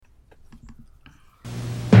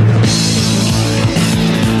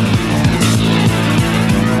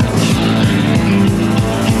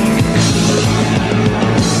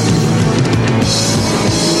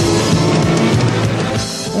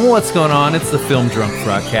what's going on? It's the Film Drunk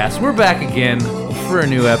Broadcast. We're back again for a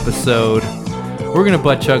new episode. We're going to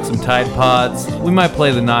butt chug some Tide Pods. We might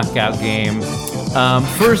play the knockout game.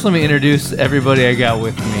 First, let me introduce everybody I got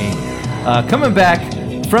with me. Coming back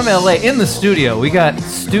from LA in the studio, we got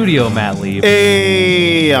Studio Matt Lieb.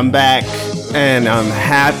 Hey, I'm back, and I'm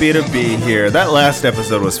happy to be here. That last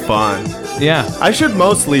episode was fun. Yeah. I should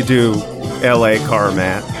mostly do LA car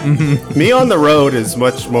Matt. Mm-hmm. Me on the road is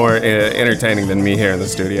much more entertaining than me here in the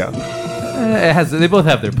studio. They both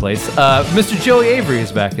have their place. Mr. Joey Avery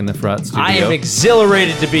is back in the front studio. I am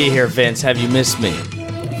exhilarated to be here, Vince. Have you missed me?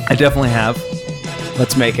 I definitely have.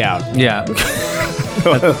 Let's make out. Yeah. That's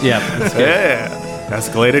good. Yeah,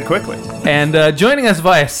 escalated quickly. And joining us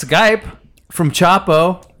via Skype from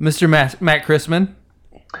Chapo, Mr. Matt Chrisman.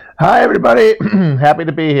 Hi, everybody. Happy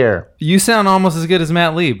to be here. You sound almost as good as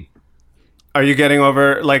Matt Lieb. Are you getting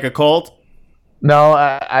over like a cold? No,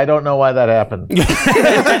 I don't know why that happened.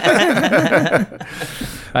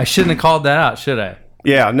 I shouldn't have called that out, should I?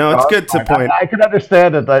 Yeah, no, it's good to point. I can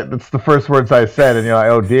understand that that's the first words I said, and you're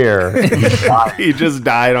like, oh, dear. He just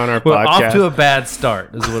died on our Well, podcast. off to a bad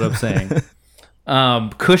start is what I'm saying.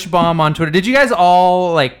 Cushbomb on Twitter. Did you guys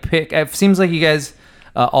all pick? It seems like you guys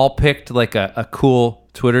all picked like a cool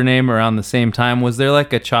Twitter name around the same time. Was there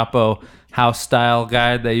like a Chapo house style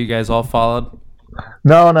guide that you guys all followed?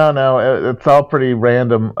 No. It's all pretty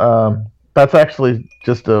random. That's actually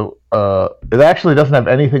just it actually doesn't have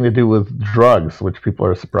anything to do with drugs, which people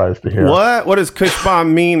are surprised to hear. What? What does Kush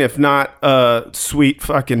Bomb mean if not sweet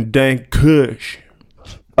fucking dank Kush?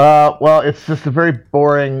 Well, it's just a very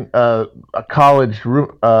boring college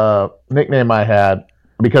nickname I had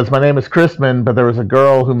because my name is Chrisman, but there was a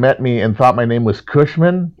girl who met me and thought my name was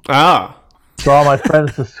Cushman. Ah. So all my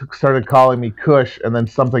friends just started calling me Kush and then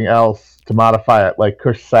something else to modify it, like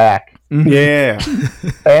Kush Sack. Yeah.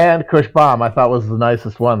 And Kush Bomb I thought was the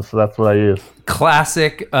nicest one, so that's what I used.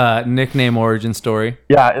 Classic nickname origin story.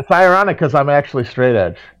 Yeah, it's ironic because I'm actually straight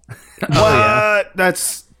edge. What?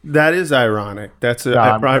 That is ironic. That's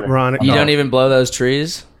ironic. You don't even blow those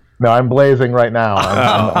trees? No, I'm blazing right now.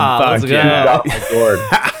 Let's go. Out my gourd.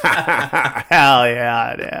 Hell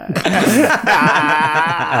yeah, dude.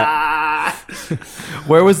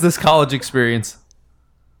 Where was this college experience?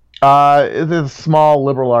 It's a small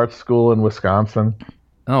liberal arts school in Wisconsin.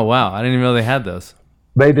 Oh wow, I didn't even know they had those.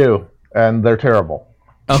 They do, and they're terrible.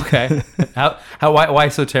 Okay. Why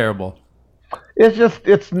so terrible? It's just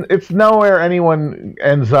it's nowhere anyone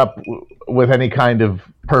ends up with any kind of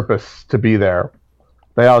purpose to be there.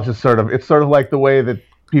 They all just it's sort of like the way that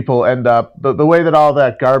people end up, the way that all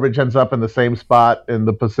that garbage ends up in the same spot in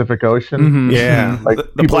the Pacific Ocean. Mm-hmm. Yeah, like the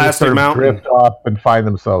people just plastic mountain. drift up and find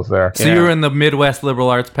themselves there. So you were in the Midwest liberal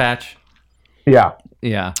arts patch? Yeah.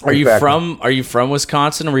 Yeah. Are you from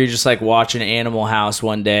Wisconsin, or were you just like watching Animal House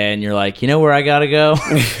one day and you're like, you know where I gotta go?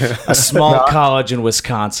 A small college in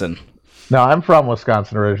Wisconsin. No, I'm from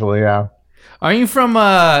Wisconsin originally. Yeah. Are you from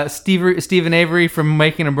Stephen Avery from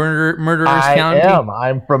Making a Murderer's County? I am.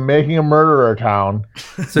 I'm from Making a Murderer Town.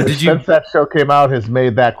 So since that show came out, has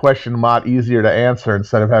made that question a lot easier to answer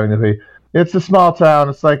instead of having to be. It's a small town.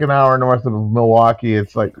 It's like an hour north of Milwaukee.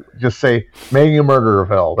 It's like just say Making a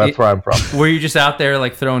Murdererville. That's where I'm from. Were you just out there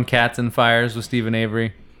like throwing cats in fires with Stephen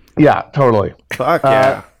Avery? Yeah, totally. Fuck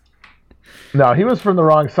yeah. No, he was from the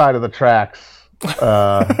wrong side of the tracks.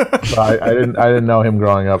 So I didn't know him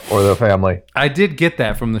growing up or the family. I did get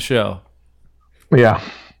that from the show. Yeah.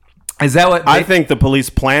 Is that what I think the police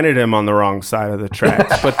planted him on the wrong side of the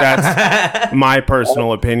tracks, but that's my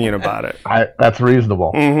personal opinion about it. That's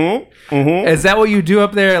reasonable. Is that what you do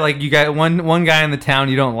up there? Like you got one guy in the town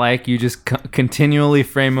you don't like, you just continually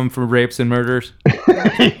frame him for rapes and murders?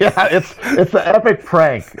 Yeah, it's an epic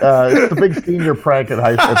prank. It's the big senior prank at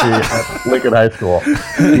Lincoln High School.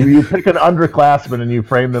 You pick an underclassman and you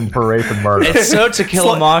frame them for rape and murder. It's so To Kill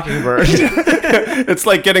a Mockingbird. It's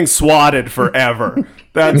like getting swatted forever.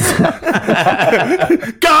 That's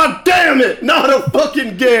God damn it! Not a fucking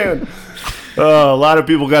again. A lot of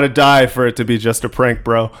people got to die for it to be just a prank,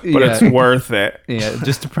 bro. But it's worth it. Yeah,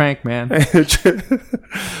 just a prank, man. That's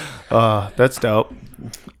dope.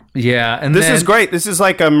 Yeah, and this is great. This is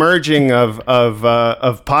like a merging of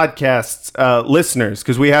podcasts listeners,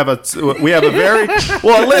 because we have a very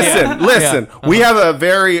well. Listen. Yeah. We have a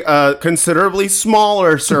very considerably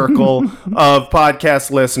smaller circle of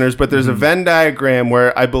podcast listeners, but there's a Venn diagram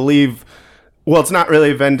where I believe. Well, it's not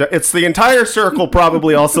really a Venn. It's the entire circle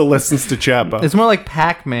probably also listens to Chapo. It's more like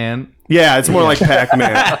Pac-Man. Yeah, it's more like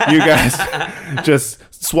Pac-Man. You guys just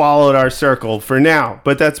swallowed our circle for now,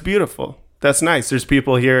 but that's beautiful. That's nice. There's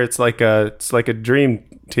people here. It's like a dream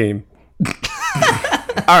team.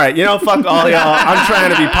 All right, fuck all y'all. I'm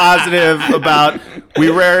trying to be positive about. We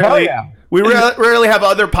rarely have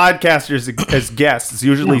other podcasters as guests. It's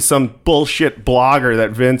usually some bullshit blogger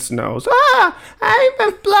that Vince knows. I'm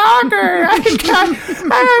a blogger.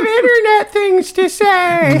 I have internet things to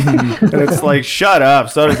say. And it's like, shut up.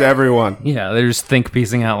 So does everyone. Yeah, they're just think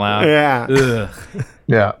piecing out loud. Yeah. Ugh.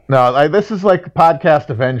 Yeah. No, this is like podcast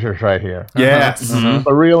Avengers right here. Yes. The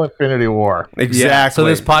real Infinity War. Exactly. Yeah, so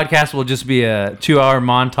this podcast will just be a 2-hour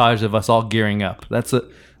montage of us all gearing up. That's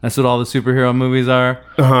what all the superhero movies are.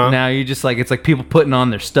 Now you just it's like people putting on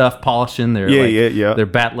their stuff, polishing their their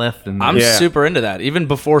bat lift. And I'm super into that. Even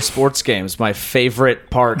before sports games, my favorite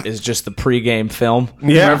part is just the pregame film.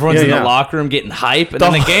 Yeah, Where everyone's in yeah. the locker room getting hype, and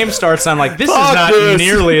then the game starts. And I'm like, this is Fuck not this.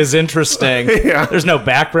 nearly as interesting. Yeah. There's no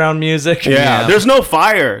background music. Yeah, there's no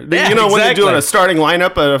fire. Yeah, when they're exactly. doing a starting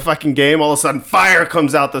lineup at a fucking game, all of a sudden fire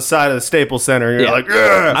comes out the side of the Staples Center, and you're Yeah. like,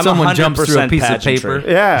 ugh. I'm someone jumps through a 100% piece of pageantry. paper.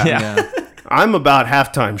 Yeah. Yeah. I'm about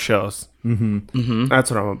halftime shows.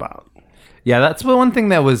 That's what I'm about. Yeah, that's one thing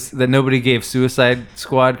that nobody gave Suicide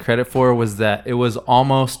Squad credit for, was that it was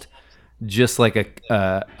almost just like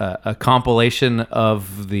a compilation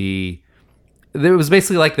of the. It was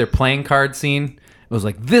basically like their playing card scene. It was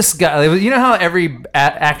like this guy. You know how every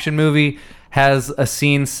action movie has a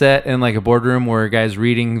scene set in like a boardroom where a guy's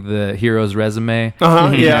reading the hero's resume.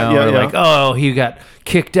 Yeah. Like, oh, he got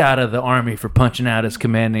kicked out of the army for punching out his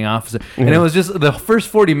commanding officer. And it was just the first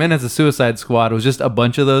 40 minutes of Suicide Squad was just a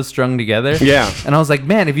bunch of those strung together. Yeah. And I was like,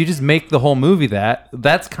 man, if you just make the whole movie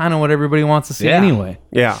that's kind of what everybody wants to see Yeah. anyway.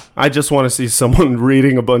 Yeah, I just want to see someone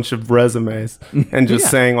reading a bunch of resumes and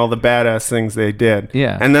just saying all the badass things they did.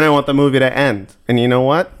 Yeah. And then I want the movie to end. And you know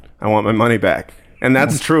what? I want my money back. And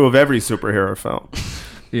that's true of every superhero film.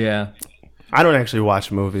 Yeah. I don't actually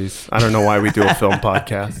watch movies. I don't know why we do a film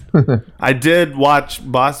podcast. I did watch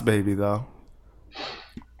Boss Baby, though.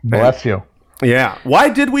 Bless you. Yeah. Why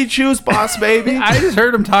did we choose Boss Baby? I just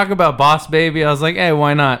heard him talk about Boss Baby. I was like, hey,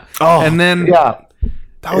 why not? Oh, and then Yeah.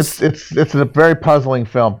 That was, It's a very puzzling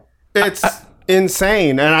film. it's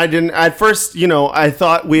insane. And I didn't, at first, I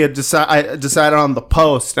thought we had decided on The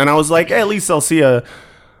Post. And I was like, hey, at least I'll see a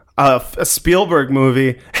Spielberg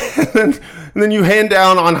movie. And then you hand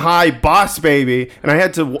down on high Boss Baby. And I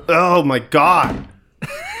had to, oh my God.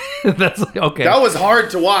 that's like, okay. That was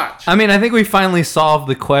hard to watch. I mean, I think we finally solved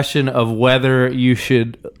the question of whether you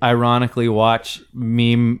should ironically watch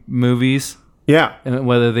meme movies Yeah. and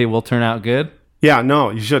whether they will turn out good. Yeah, no,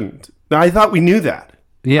 you shouldn't. I thought we knew that.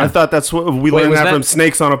 Yeah. I thought that's what we learned was that that- from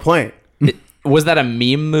Snakes on a Plane. Was that a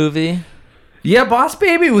meme movie? Yeah, Boss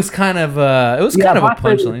Baby was kind of kind of a Boss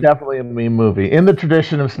Baby is punchline. definitely a meme movie in the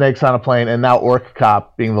tradition of Snakes on a Plane, and now Orc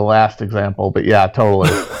Cop being the last example. But yeah, totally.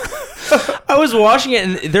 I was watching it,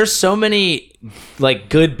 and there's so many like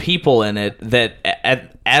good people in it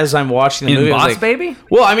that as I'm watching the In movie, I was Boss like, Baby?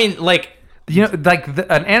 Well, I mean, like,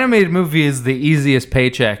 An animated movie is the easiest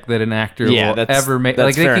paycheck that an actor will ever make. That's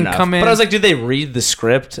Like they fair can enough. come in. But I was like, did they read the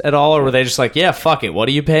script at all, or were they just like, yeah, fuck it, what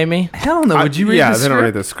do you pay me? hell no. Would you read Yeah, the they don't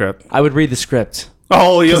read script? the script. I would read the script.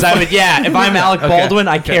 Oh, Because I would, yeah, if I'm Alec Baldwin,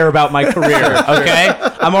 I care about my career, okay?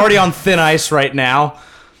 I'm already on thin ice right now.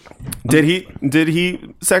 Did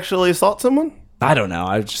he sexually assault someone? I don't know.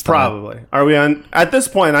 I just thought- Probably. Are we on? At this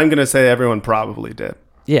point, I'm going to say everyone probably did.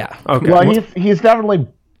 Yeah. Okay. Well, he's definitely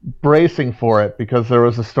bracing for it because there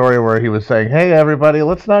was a story where he was saying, "Hey, everybody,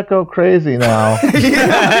 let's not go crazy now.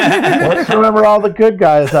 Let's remember all the good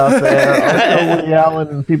guys out there. Also, Woody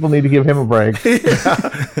Allen, people need to give him a break."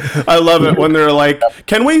 I love it when they're like,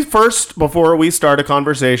 can we first, before we start a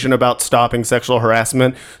conversation about stopping sexual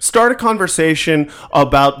harassment, start a conversation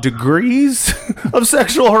about degrees of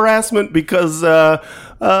sexual harassment? Because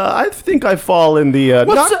I think I fall in the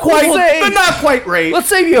not quite rape. Let's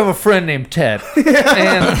say you have a friend named Ted,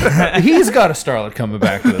 and he's got a starlet coming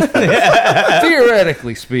back to us.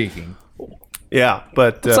 Theoretically speaking. Yeah,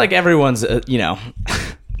 but It's like everyone's,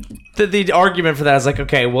 the argument for that is like,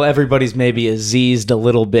 okay, well, everybody's maybe Azized a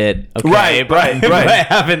little bit. Okay, Right. but I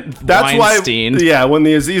haven't that's Weinsteined. why. Yeah, when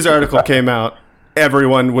the Aziz article came out,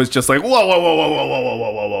 everyone was just like,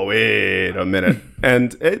 whoa, wait a minute.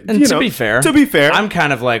 And To be fair, I'm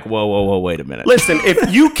kind of like, whoa, wait a minute. Listen, if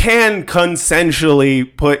you can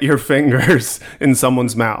consensually put your fingers in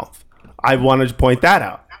someone's mouth, I wanted to point that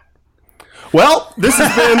out. Well, this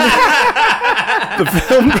has been the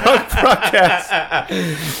Film Drunk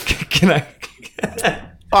Podcast. Can I?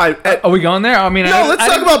 Are we going there? I mean, No, let's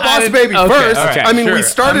talk about Boss Baby first. I mean, we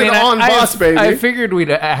started on Boss Baby. I figured we'd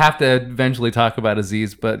have to eventually talk about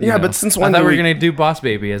Aziz, but you know, but since when I thought we did were going to do Boss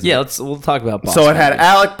Baby as we'll talk about Boss So it Baby. had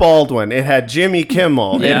Alec Baldwin, it had Jimmy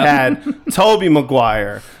Kimmel, it had Toby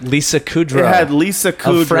Maguire, Lisa Kudrow. it had Lisa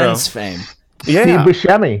Kudrow, of Friends fame. yeah,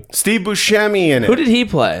 Steve Buscemi in it. Who did he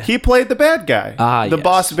play? He played the bad guy, the yes.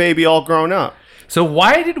 Boss Baby, all grown up. So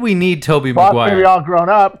why did we need Toby Boss Maguire? Baby all grown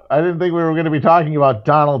up. I didn't think we were going to be talking about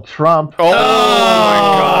Donald Trump. Oh, my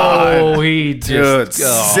God. Oh, he Dude,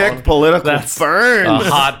 just sick political that's burn. a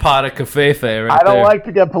hot pot of cafefe right I don't there. like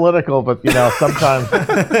to get political, but sometimes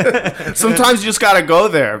Sometimes you just gotta go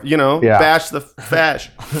there, bash the fash.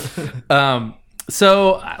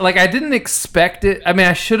 So, like, I didn't expect it. I mean,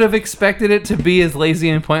 I should have expected it to be as lazy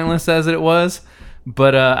and pointless as it was,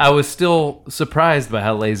 but I was still surprised by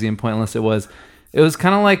how lazy and pointless it was. It was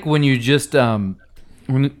kind of like when you just when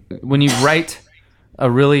you write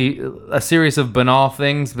a series of banal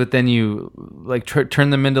things, but then you like turn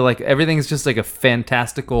them into like everything's just like a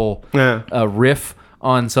fantastical riff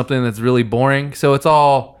on something that's really boring. So it's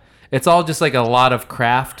all just like a lot of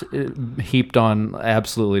craft heaped on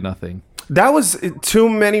absolutely nothing. That was too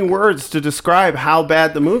many words to describe how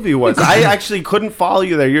bad the movie was. I actually couldn't follow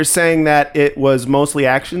you there. You're saying that it was mostly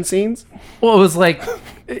action scenes? Well, it was like,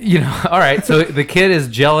 all right, so the kid is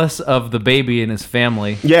jealous of the baby and his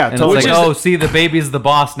family. Yeah, and totally. it's like, see, the baby's the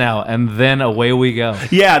boss now, and then away we go.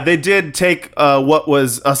 Yeah, they did take what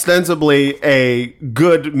was ostensibly a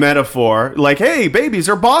good metaphor, like, hey, babies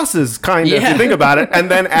are bosses, kind of, if you think about it, and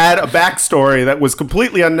then add a backstory that was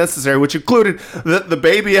completely unnecessary, which included the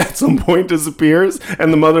baby at some point disappears,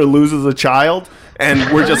 and the mother loses a child,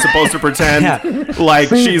 and we're just supposed to pretend like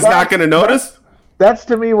she's not going to notice. That's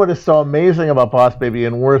to me what is so amazing about Boss Baby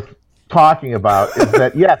and worth talking about is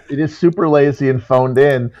that, yes, it is super lazy and phoned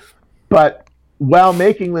in, but while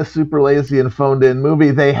making this super lazy and phoned in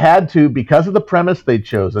movie, they had to, because of the premise they'd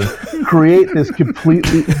chosen, create this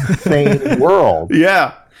completely insane world.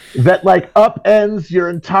 Yeah. That like upends your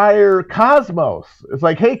entire cosmos. It's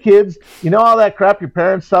like, hey kids, you know all that crap your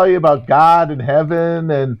parents tell you about God and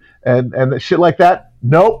heaven and shit like that?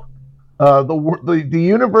 Nope. The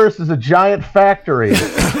universe is a giant factory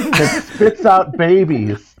that spits out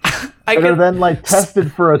babies that are then like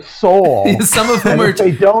tested for a soul. Some of them and are. If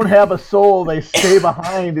they don't have a soul, they stay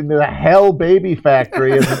behind in the hell baby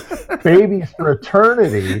factory and babies for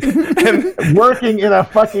eternity, working in a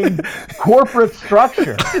fucking corporate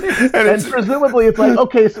structure. And presumably, it's like,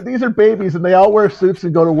 okay, so these are babies, and they all wear suits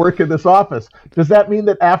and go to work in this office. Does that mean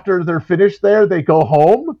that after they're finished there, they go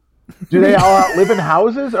home? Do they all live in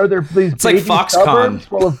houses? Are there these it's baby like suburbs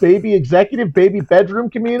full of baby executive, baby bedroom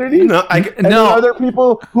communities? No, Are there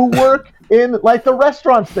people who work in like the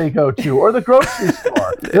restaurants they go to or the grocery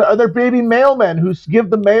store? Are there baby mailmen who give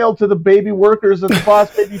the mail to the baby workers at the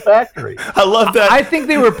Boss Baby factory? I love that. I think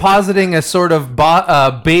they were positing a sort of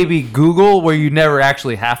baby Google where you never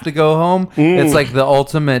actually have to go home. It's like the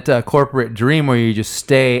ultimate corporate dream where you just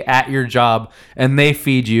stay at your job and they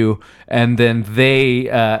feed you, and then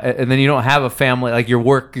and then you don't have a family. Like your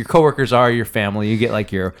coworkers are your family. You get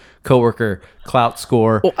like your coworker clout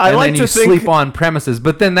score, I and like then to you think- sleep on premises.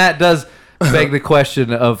 But then that does beg the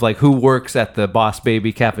question of like who works at the Boss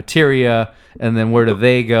Baby cafeteria, and then where do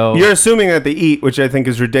they go? You're assuming that they eat, which I think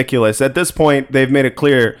is ridiculous. At this point, they've made it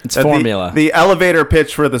clear. It's that formula. The elevator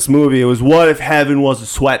pitch for this movie was, what if heaven was a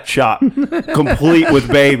sweatshop, complete with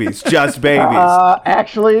babies, just babies?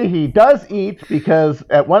 Actually, he does eat because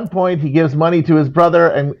at one point he gives money to his brother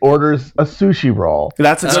and orders a sushi roll.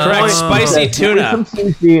 That's a good correct. point. Spicy Give me tuna. some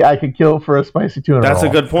sushi I could kill for a spicy tuna That's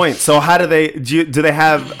roll. a good point. So how do they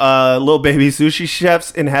have little baby sushi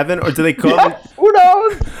chefs in heaven, or do they come? Yes, who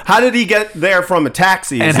knows? How did he get there from a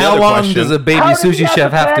taxi? and is the how other long question. does a baby How did he sushi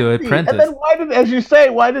chef a have to taxi? apprentice? And then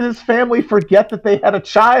why did his family forget that they had a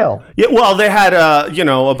child? Yeah, well, they had a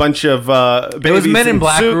bunch of babies. was Men in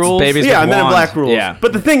Black suits. rules. Babies Yeah, with Men in wands. Black rules. Yeah.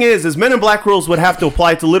 But the thing is Men in Black rules would have to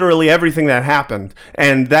apply to literally everything that happened,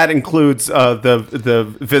 and that includes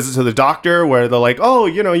the visit to the doctor where they're like, oh,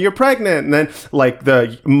 you're pregnant, and then like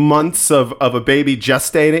the months of a baby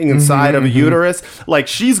gestating inside of a uterus. Like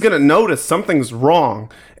she's gonna notice something's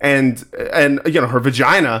wrong. And her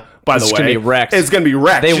vagina, by the way, gonna be wrecked. is going to be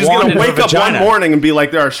wrecked. They She's going wanted to her wake up one vagina. morning and be like,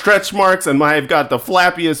 there are stretch marks, and I've got the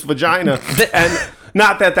flappiest vagina. And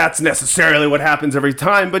not that that's necessarily what happens every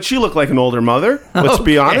time, but she looked like an older mother. Let's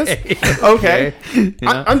be honest. Okay,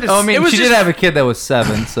 I'm just. Oh, I mean, it was she just- did have a kid that was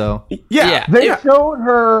 7, so Yeah,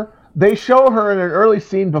 They show her in an early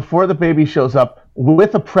scene before the baby shows up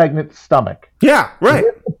with a pregnant stomach, yeah, right.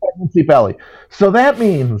 with a pregnancy belly. So that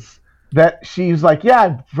means that she's like, yeah,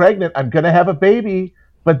 I'm pregnant. I'm going to have a baby.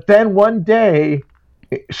 But then one day,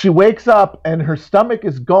 she wakes up and her stomach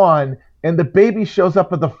is gone, and the baby shows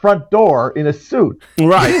up at the front door in a suit.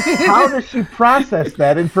 Right. How does she process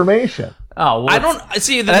that information? Oh, well, I don't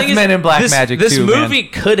see. The that's thing is, Men in Black magic this too, man. movie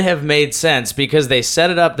could have made sense because they set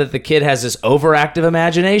it up that the kid has this overactive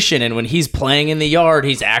imagination, and when he's playing in the yard,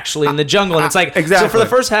 he's actually in the jungle. And it's like, exactly. So for the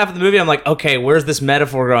first half of the movie, I'm like, okay, where's this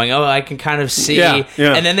metaphor going? Oh, I can kind of see. Yeah.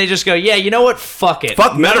 And then they just go, yeah, you know what? Fuck it.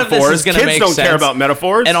 Fuck None of this metaphors. is gonna Kids make don't sense. care about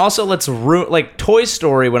metaphors. And also, let's like Toy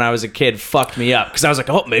Story when I was a kid fucked me up because I was like,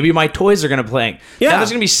 oh, maybe my toys are gonna play. Yeah. Now there's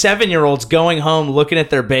gonna be 7-year-olds going home looking at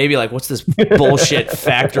their baby like, what's this bullshit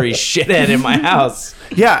factory shithead in my house?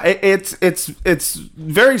 Yeah, it's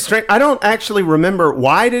very strange. I don't actually remember,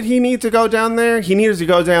 why did he need to go down there? He needed to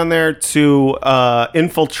go down there to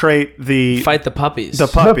infiltrate the Fight the puppies. the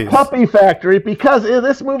puppies. The puppy factory, because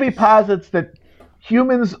this movie posits that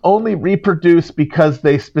humans only reproduce because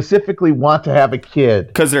they specifically want to have a kid.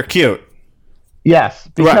 Because they're cute. Yes,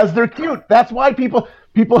 because Right. they're cute. That's why people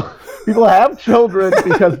have children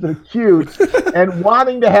because they're cute, and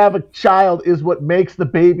wanting to have a child is what makes the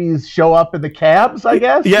babies show up in the cabs, I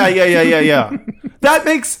guess. Yeah.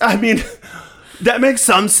 That makes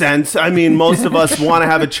some sense. I mean, most of us want to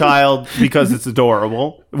have a child because it's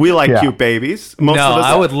adorable. We like cute babies. Most no, of us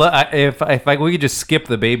I would if we could just skip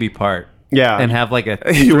the baby part. Yeah. And have like a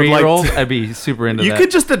You would like 3-year-old, to- I'd be super into You that.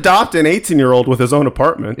 could just adopt an 18-year-old with his own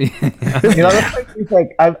apartment. That's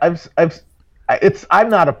like I'm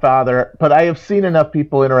not a father, but I have seen enough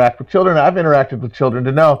people interact with children. I've interacted with children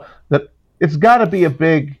to know that it's got to be a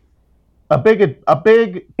big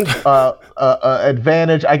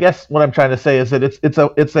advantage. I guess what I'm trying to say is that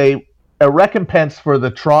it's a recompense for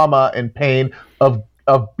the trauma and pain of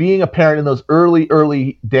being a parent in those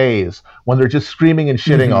early days when they're just screaming and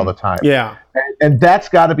shitting all the time. Yeah. And that's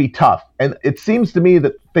got to be tough. And it seems to me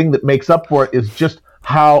that thing that makes up for it is just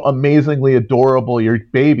how amazingly adorable your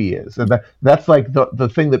baby is. And that's like the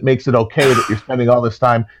thing that makes it okay that you're spending all this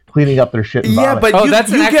time cleaning up their shit and Yeah, vomiting.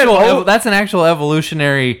 but that's an actual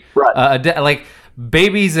evolutionary Right. like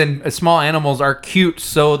babies and small animals are cute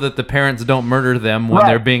so that the parents don't murder them when Right.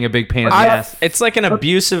 they're being a big pain in the ass. It's like an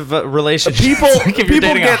abusive relationship. People- It's like if you're people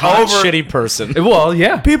dating a get hot, over- shitty person. Well,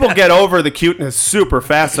 yeah. People get over the cuteness super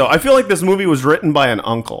fast, though. I feel like this movie was written by an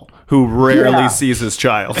uncle who rarely sees his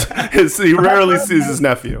child. He rarely sees his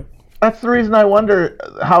nephew. That's the reason I wonder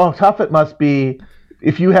how tough it must be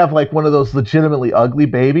if you have like one of those legitimately ugly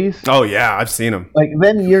babies. Oh, yeah, I've seen him. Like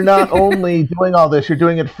then you're not only doing all this, you're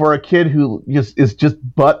doing it for a kid who is just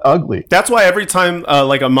butt ugly. That's why every time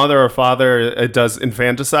like a mother or father does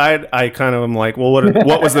infanticide, I kind of am like, well,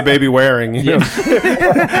 what was the baby wearing? You know?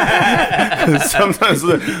 Sometimes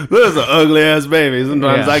there's an ugly ass baby.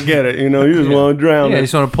 Sometimes Yeah. I get it. You know, you just want to drown Yeah, it. you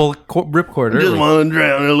just want to pull ripcord Just early. want to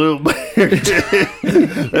drown it a little bit.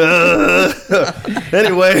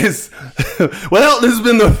 Anyways, well, this has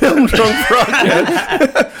been the Film Drunk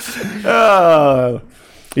Podcast.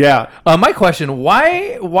 Yeah, My question: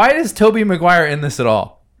 Why is Tobey Maguire in this at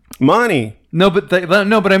all? money. No, but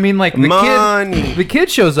I mean, like the Money. kid. The kid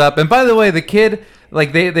shows up, and by the way, the kid,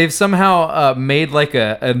 like they've somehow made like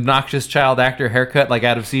a obnoxious child actor haircut, like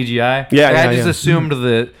out of CGI. Yeah, Like, yeah, I just yeah. assumed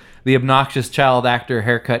the obnoxious child actor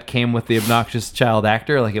haircut came with the obnoxious child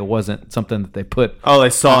actor, like it wasn't something that they put. Oh,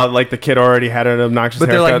 they saw like the kid already had an obnoxious But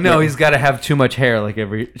they're like, haircut. no, he's got to have too much hair, like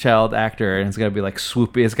every child actor, and it's got to be like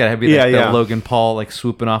swoopy. It's got to be like Yeah, the yeah. Logan Paul, like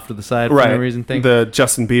swooping off to the side right. for no reason thing. The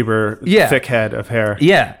Justin Bieber thick head of hair.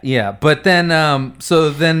 Yeah. But then,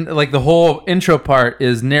 so then, like the whole intro part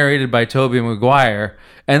is narrated by Tobey Maguire,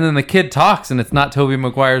 and then the kid talks, and it's not Tobey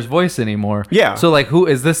Maguire's voice anymore. Yeah. So like, who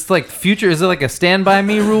is this? Like future? Is it like a Stand By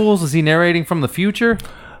Me rules? Is he narrating from the future?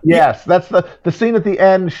 Yes, that's the scene at the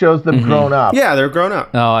end shows them grown up. Yeah, they're grown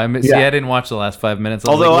up. No, I see. Yeah. I didn't watch the last 5 minutes. I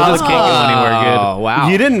was Although like, well, I this was- can't go anywhere good. Oh, wow.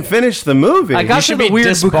 You didn't finish the movie. I got to should the be weird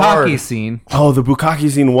disbarred. Bukkake scene. Oh, the Bukkake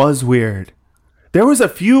scene was weird. There was a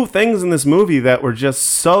few things in this movie that were just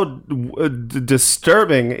so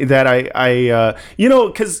disturbing that I you know,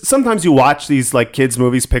 because sometimes you watch these like kids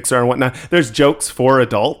movies, Pixar and whatnot. There's jokes for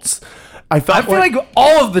adults. I felt I feel like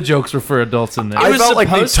all of the jokes were for adults in there. I was felt like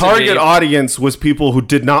the supposed to target be. audience was people who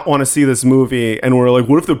did not want to see this movie and were like,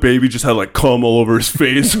 what if the baby just had like cum all over his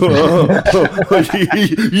face?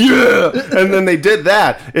 Yeah. And then they did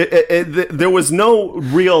that. There was no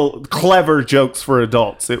real clever jokes for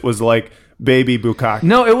adults. It was like baby Bukkake.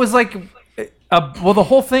 No, it was like, well, the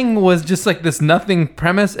whole thing was just like this nothing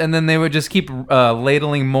premise, and then they would just keep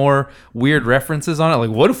ladling more weird references on it. Like,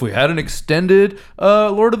 what if we had an extended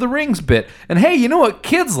Lord of the Rings bit? And hey, you know what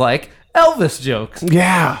kids like? Elvis jokes.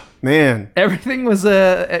 Yeah. Man. Everything was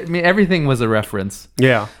a reference.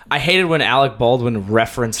 Yeah. I hated when Alec Baldwin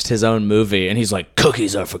referenced his own movie, and he's like,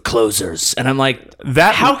 "Cookies are for closers," and I'm like,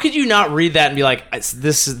 That- How could you not read that and be like,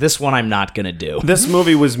 "This one I'm not gonna do." This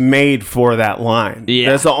movie was made for that line.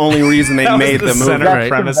 Yeah. That's the only reason they That was made the the movie. center Right.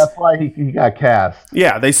 premise. That's why he got cast.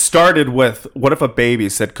 Yeah, they started with, what if a baby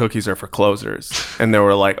said cookies are for closers? And they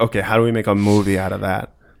were like, okay, how do we make a movie out of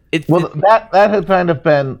that? Well, that had kind of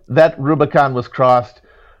been, that Rubicon was crossed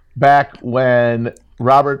back when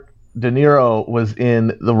Robert De Niro was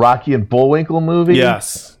in the Rocky and Bullwinkle movie.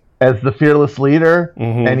 Yes. As the fearless leader,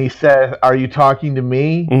 and he said, "Are you talking to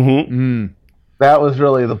me?" That was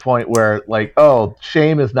really the point where, like, oh,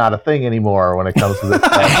 shame is not a thing anymore when it comes to this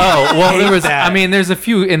stuff. Oh well, there's a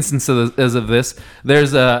few instances of this.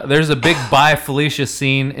 There's a big "Bye Felicia"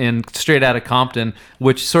 scene in Straight Outta Compton,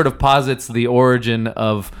 which sort of posits the origin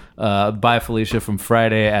of "Bye Felicia" from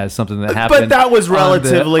Friday as something that happened. But that was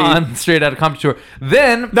relatively on Straight Outta Compton tour.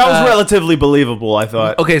 Then that was relatively believable, I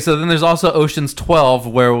thought. Okay, so then there's also Ocean's 12,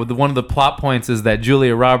 where one of the plot points is that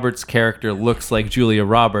Julia Roberts' character looks like Julia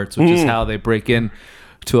Roberts, which is how they break in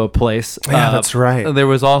to a place. Yeah, that's right. There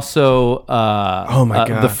was also Oh my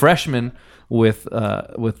God. The Freshman with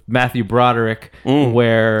Matthew Broderick,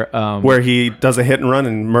 where he does a hit and run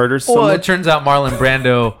and murders well, someone. it turns out Marlon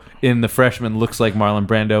Brando in The Freshman looks like Marlon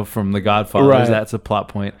Brando from The Godfather. Right. That's a plot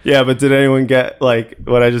point. Yeah, but did anyone get like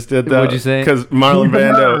what I just did though? What'd you say? Because Marlon He's a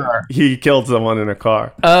Brando, murderer. he killed someone in a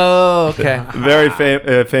car. Oh, okay. Very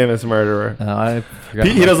famous murderer. I forgot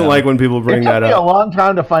He about doesn't that. like when people It bring took that me a up. long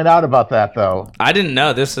time to find out about that, though. I didn't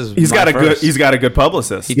know this is. He's my got a good. first. He's got a good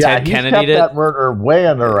publicist. Ted he's Kennedy kept did? that murder way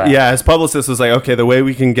under wraps. Yeah, his publicist was like, okay, the way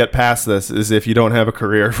we can get past this is if you don't have a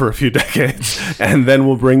career for a few decades, and then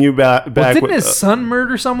we'll bring you back. Well, didn't with, his son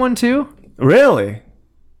murder someone too? really?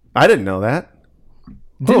 I didn't know that.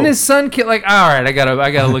 Didn't his son kill? Like, all right, I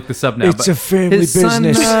gotta look this up now. It's a family his son,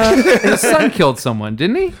 business. his son killed someone,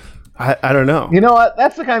 didn't he? I don't know. You know what?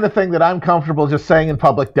 That's the kind of thing that I'm comfortable just saying in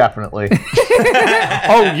public, definitely.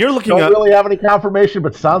 Oh, you're looking Don't up. really have any confirmation,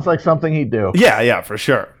 but sounds like something he'd do. Yeah, for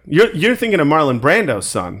sure. You're thinking of Marlon Brando's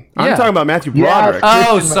son. I'm Yeah. talking about Matthew Yeah. Broderick.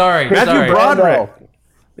 Oh, sorry. Matthew sorry. Broderick.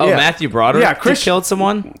 Oh, Yeah. Matthew Broderick. Yeah, Chris- killed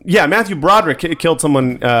someone. Yeah, Matthew Broderick killed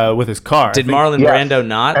someone with his car. Did I think- Marlon Yes. Brando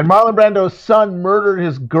not? And Marlon Brando's son murdered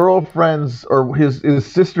his girlfriend's or his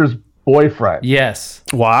sister's boyfriend. Yes.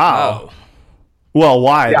 Wow. Oh. Well,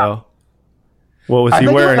 why Yeah. though? What was I he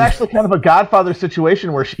think wearing? it was actually kind of a Godfather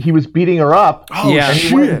situation where he was beating her up. Oh, Yeah. and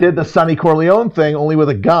he went and did the Sonny Corleone thing, only with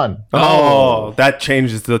a gun. Oh, that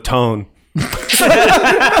changes the tone.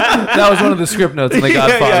 That was one of the script notes in The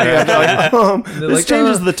Godfather. This like,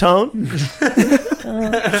 changes the tone.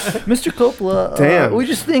 Mr. Coppola, Damn. we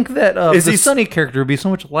just think that Is the he- Sonny character would be so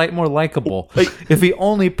much more likable if he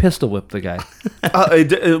only pistol whipped the guy.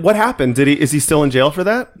 What happened? Is he still in jail for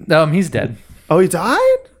that? He's dead. Oh, he died?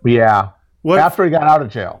 Yeah. What? After he got out of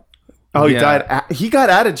jail. Oh, he Yeah. died. He got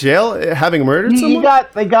out of jail having murdered someone.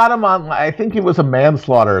 They got him on, I think it was a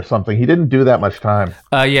manslaughter or something. He didn't do that much time.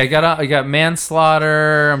 I got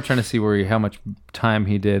manslaughter. I'm trying to see how much time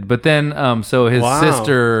he did. But then, so his Wow.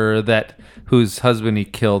 sister whose husband he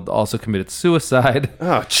killed also committed suicide.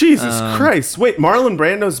 Oh, Jesus Christ! Wait, Marlon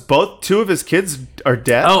Brando's two of his kids are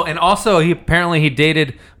dead. Oh, and also he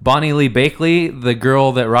dated Bonnie Lee Bakley, the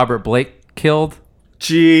girl that Robert Blake killed.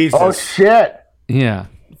 Jesus! Oh, shit. Yeah.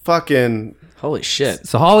 Fucking Holy shit!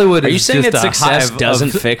 So Hollywood Are you is saying just that a success hive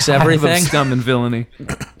doesn't of, fix hive of everything? scum and villainy.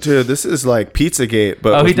 dude, this is like Pizzagate,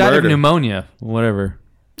 but Oh, he with died murder. of pneumonia. Whatever.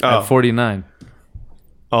 Oh. At 49.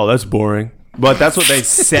 Oh, that's boring. But that's what they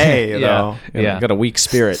say, though. Yeah. Got a weak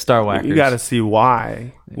spirit. Star Whackers. You got to see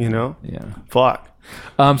why. You know? Yeah. Fuck.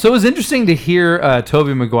 So it was interesting to hear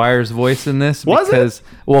Tobey Maguire's voice in this. Was it? because,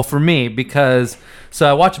 well, for me, because so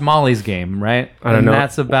I watched Molly's Game, right? I don't know.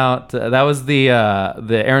 That's about that was the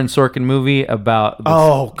Aaron Sorkin movie about the,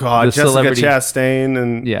 Oh God, the Jessica celebrity- Chastain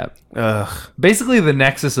and Yeah. Ugh. Basically, the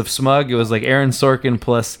nexus of smug. It was like Aaron Sorkin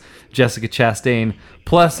plus Jessica Chastain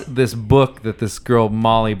plus this book that this girl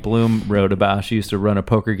Molly Bloom wrote about. She used to run a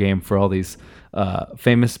poker game for all these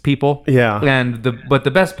famous people. Yeah. And but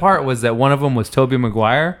the best part was that one of them was Tobey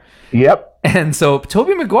Maguire. Yep. And so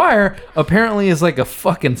Tobey Maguire apparently is like a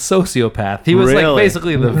fucking sociopath. He was like Really?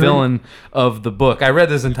 basically the villain of the book. I read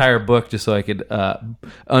this entire book just so I could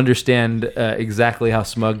understand exactly how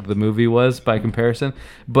smug the movie was by comparison.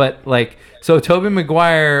 But like, so Tobey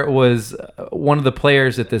Maguire was one of the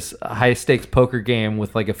players at this high stakes poker game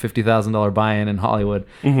with like a $50,000 buy-in in Hollywood.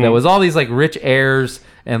 Mm-hmm. That was all these like rich heirs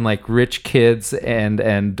and like rich kids and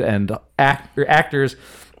actors.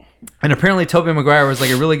 And apparently Tobey Maguire was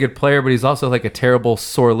like a really good player, but he's also like a terrible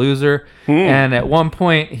sore loser. And at one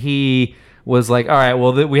point he was like, all right,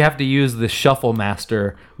 well, we have to use the Shuffle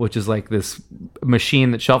Master, which is like this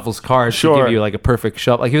machine that shuffles cards to give you like a perfect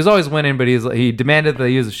shuffle. Like he was always winning, but he demanded that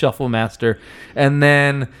they use a Shuffle Master. And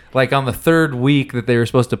then like on the third week that they were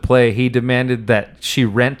supposed to play, he demanded that she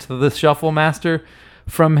rent the Shuffle Master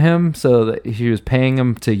from him, so that she was paying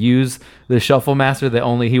him to use the Shuffle Master that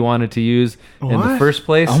only he wanted to use in the first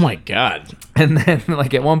place. Oh my god! And then,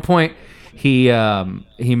 like at one point, he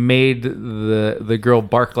made the girl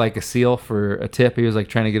bark like a seal for a tip. He was like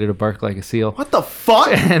trying to get her to bark like a seal. What the fuck?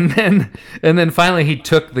 And then finally, he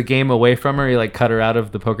took the game away from her. He like cut her out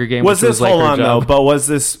of the poker game. Was this like hold on job. though? But was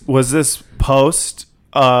this post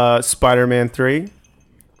Spider-Man 3?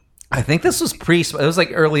 I think this was it was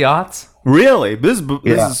like early aughts. Really? This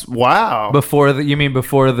is wow. Before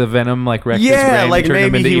the Venom like wrecked his Yeah, brain, like turned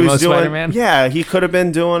him maybe into he emo was doing. Spider-Man. Yeah, he could have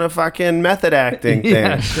been doing a fucking method acting thing,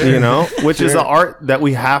 Yeah, sure. you know, which is an art that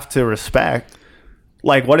we have to respect.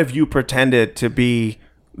 Like, what if you pretended to be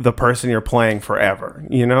the person you're playing forever?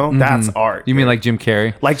 You know, that's art. You mean like Jim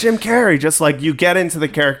Carrey? Like Jim Carrey? Just like you get into the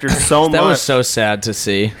character so much. That was so sad to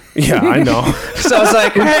see. Yeah, I know. So I was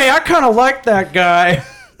like, hey, I kind of like that guy.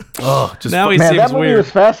 Oh, just Now he Man, seems that movie weird.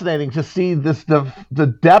 was fascinating to see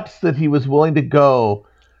the depths that he was willing to go.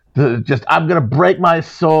 I'm gonna break my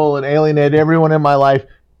soul and alienate everyone in my life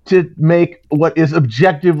to make what is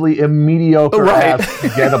objectively a mediocre ass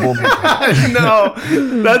forgettable movie. No,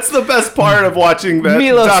 that's the best part of watching that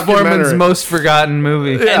Milos documentary. Forman's most forgotten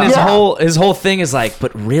movie. And his whole thing is like,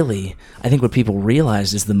 but really, I think what people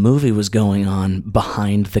realized is the movie was going on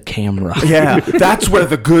behind the camera. Yeah, that's where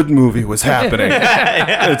the good movie was happening.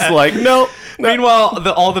 It's like, no. Meanwhile,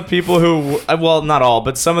 all the people who, well, not all,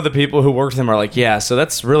 but some of the people who worked with him are like, yeah, so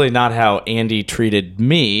that's really not how Andy treated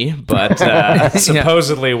me. But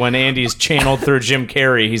supposedly when Andy's channeled through Jim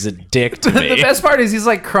Carrey, he's a dick to me. The best part is he's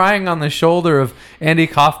like crying on the shoulder of Andy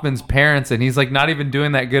Kaufman's parents, and he's like not even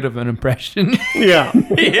doing that good of an impression. Yeah.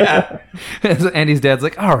 Yeah. Andy's dad's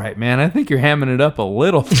like, all right, man, I think you're hamming it up a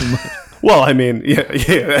little too much. Well, I mean, yeah,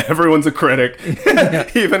 everyone's a critic.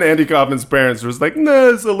 Even Andy Kaufman's parents was like, nah,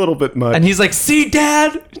 it's a little bit much. And he's like, see,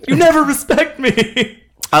 Dad, you never respect me.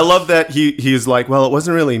 I love that he's like, well, it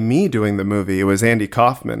wasn't really me doing the movie. It was Andy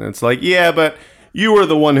Kaufman. And it's like, yeah, but you were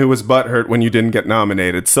the one who was butthurt when you didn't get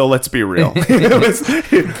nominated. So let's be real.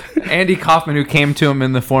 Andy Kaufman, who came to him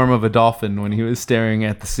in the form of a dolphin when he was staring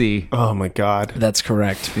at the sea. Oh, my God. That's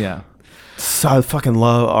correct. Yeah. So I fucking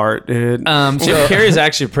love art, dude. Jim Carrey's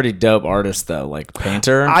actually a pretty dope artist, though, like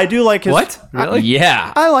painter. I do like his... What? Really?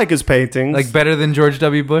 Yeah. I like his paintings. Like better than George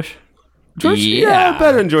W. Bush? Yeah,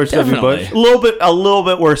 better than George definitely. W. Bush. A little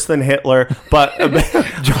bit worse than Hitler, but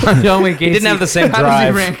John Wayne Gacy. He didn't have the same How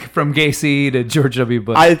drive. does he rank from Gacy to George W.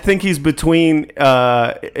 Bush? I think he's between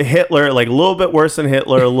Hitler, like a little bit worse than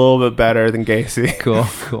Hitler, a little bit better than Gacy.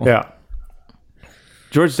 Cool. Yeah.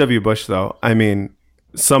 George W. Bush, though, I mean,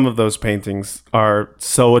 some of those paintings are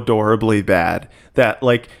so adorably bad that,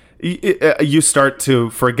 like, you start to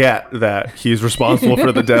forget that he's responsible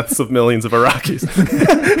for the deaths of millions of Iraqis.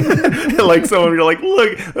 Like, someone, you're like,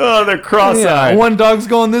 look, oh, they're cross-eyed. One dog's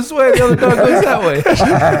going this way, the other dog goes that way.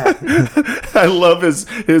 I love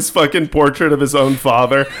his fucking portrait of his own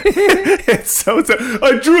father. It's so sad.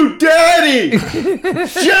 I drew Daddy!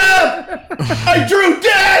 Jeff! I drew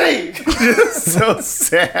Daddy! It's so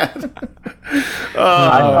sad.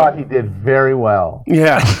 I thought he did very well.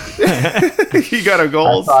 Yeah. He got a I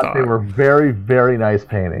gold thought star. they were very, very nice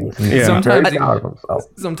paintings. And Yeah. Sometimes very proud of himself.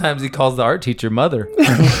 Sometimes he calls the art teacher mother.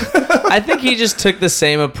 I think he just took the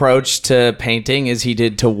same approach to painting as he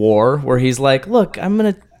did to war, where he's like, look, I'm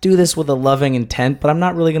going to do this with a loving intent, but I'm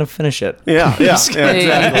not really going to finish it. Yeah, exactly.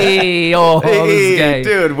 Hey, Hey, this guy.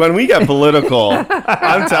 dude, when we get political,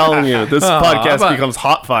 I'm telling you, this podcast about- becomes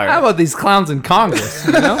hot fire. How about these clowns in Congress?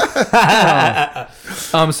 You know?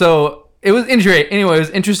 So it was Anyway, it was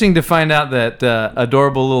interesting to find out that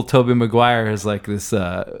adorable little Tobey Maguire is like this. It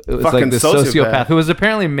was Fucking like this sociopath. sociopath who was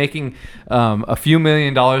apparently making a few $1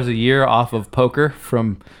 million a year off of poker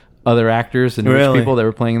from other actors and Really? rich people that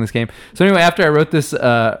were playing in this game. So anyway, after I wrote this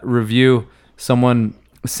review, someone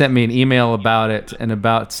sent me an email about it and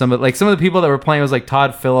about some of the people that were playing. It was like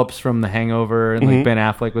Todd Phillips from The Hangover, and like Ben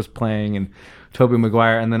Affleck was playing, and Tobey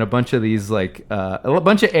Maguire, and then a bunch of these like a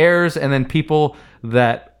bunch of heirs, and then people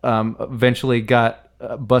that eventually got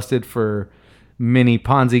busted for mini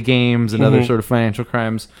Ponzi games and other sort of financial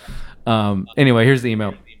crimes. Anyway, here's the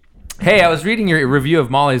email. Hey, I was reading your review of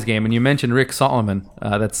Molly's Game, and you mentioned Rick Solomon.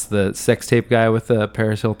 That's the sex tape guy with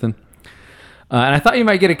Paris Hilton. And I thought you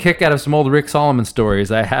might get a kick out of some old Rick Solomon stories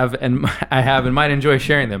I have and might enjoy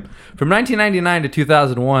sharing them. From 1999 to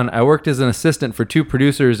 2001, I worked as an assistant for 2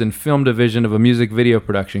 producers in film division of a music video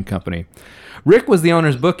production company. Rick was the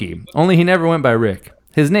owner's bookie, only he never went by Rick.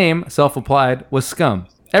 His name, self-applied, was Scum.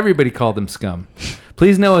 Everybody called him Scum.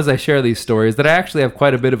 Please know as I share these stories that I actually have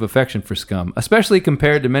quite a bit of affection for Scum, especially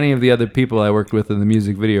compared to many of the other people I worked with in the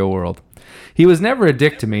music video world. He was never a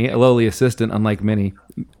dick to me, a lowly assistant, unlike many,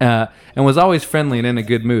 and was always friendly and in a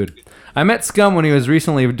good mood. I met Scum when he was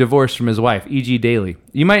recently divorced from his wife, E.G. Daly.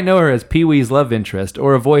 You might know her as Pee-wee's love interest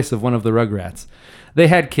or a voice of one of the Rugrats. They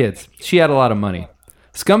had kids. She had a lot of money.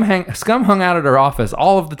 Scum hung out at her office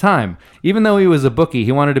all of the time. Even though he was a bookie,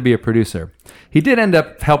 he wanted to be a producer. He did end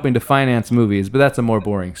up helping to finance movies, but that's a more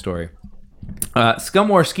boring story. Scum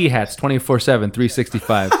wore ski hats 24/7,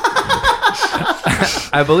 365.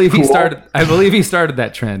 I believe he started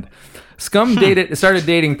that trend. Scum started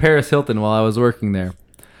dating Paris Hilton while I was working there.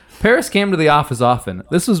 Paris came to the office often.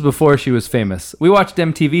 This was before she was famous. We watched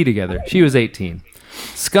MTV together. She was 18.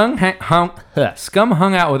 Scum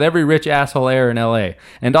hung out with every rich asshole heir in L.A.,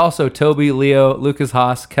 and also Toby, Leo, Lucas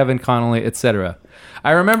Haas, Kevin Connolly, etc.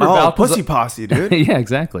 I remember Pussy Posse, dude. Yeah,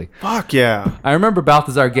 exactly. Fuck yeah. I remember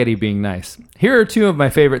Balthazar Getty being nice. Here are 2 of my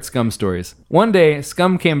favorite Scum stories. One day,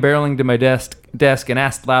 Scum came barreling to my desk and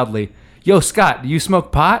asked loudly, "Yo, Scott, do you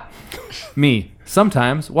smoke pot?" Me.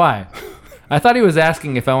 Sometimes. Why? I thought he was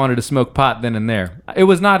asking if I wanted to smoke pot then and there. It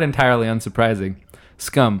was not entirely unsurprising.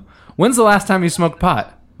 Scum. When's the last time you smoked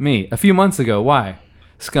pot? Me. A few months ago. Why?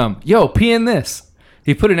 Scum. Yo, pee in this.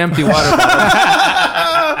 He put an empty water bottle.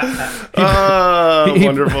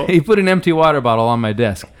 Wonderful. He put an empty water bottle on my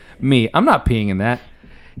desk. Me. I'm not peeing in that.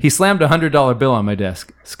 He slammed a $100 bill on my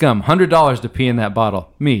desk. Scum. $100 to pee in that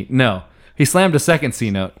bottle. Me. No. He slammed a second C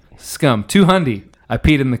note. Scum. $200. I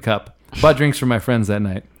peed in the cup. Bought drinks for my friends that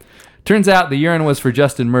night. Turns out the urine was for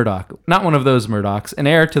Justin Murdoch. Not one of those Murdochs. An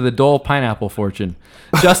heir to the Dole pineapple fortune.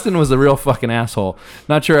 Justin was a real fucking asshole.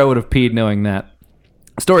 Not sure I would have peed knowing that.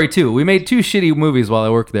 Story 2. We made 2 shitty movies while I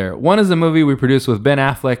worked there. One is a movie we produced with Ben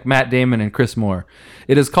Affleck, Matt Damon, and Chris Moore.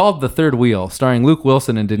 It is called The Third Wheel, starring Luke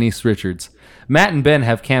Wilson and Denise Richards. Matt and Ben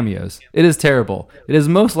have cameos. It is terrible. It is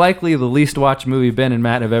most likely the least watched movie Ben and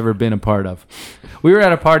Matt have ever been a part of. We were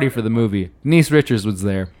at a party for the movie. Denise Richards was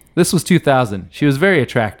there. This was 2000. She was very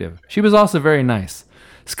attractive. She was also very nice.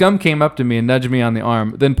 Scum came up to me and nudged me on the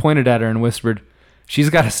arm, then pointed at her and whispered, "She's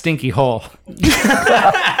got a stinky hole."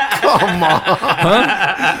 Come on.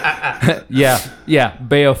 Huh? Yeah.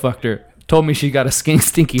 Bayo fucked her. Told me she got a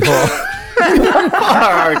stinky hole.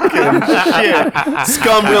 Fucking shit.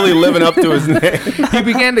 Scum really living up to his name. He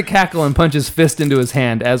began to cackle and punch his fist into his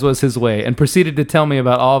hand, as was his way, and proceeded to tell me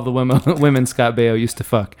about all of the women Scott Baio used to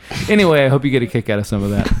fuck. Anyway, I hope you get a kick out of some of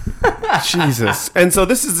that. Jesus. And so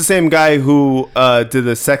this is the same guy who did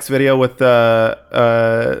the sex video with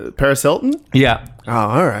Paris Hilton? Yeah. Oh,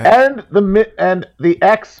 all right. And the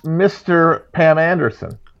ex Mr. Pam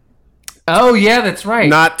Anderson. Oh, yeah, that's right.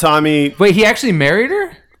 Not Tommy. Wait, he actually married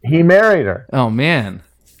her? He married her. Oh, man.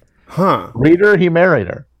 Huh. Reader, he married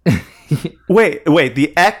her. Wait.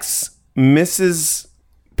 The ex Mrs.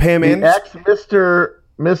 Pam Anderson? The ex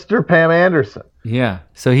Mr. Pam Anderson. Yeah.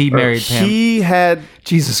 So he married Pam. He had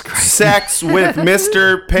Jesus Christ. sex with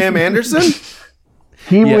Mr. Pam Anderson?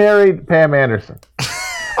 He married Pam Anderson.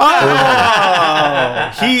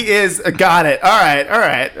 Oh, he is. Got it. All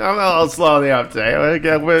right. I'll slow the update.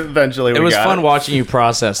 Eventually, It was fun watching you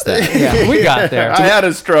process that. Yeah, we got there. I had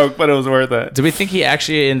a stroke, but it was worth it. Do we think he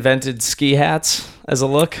actually invented ski hats as a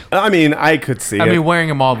look? I mean, I could see it. I mean, wearing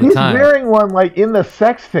them all the He's time. wearing one like in the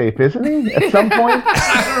sex tape, isn't he? At some point.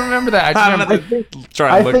 I don't remember that. I just remember.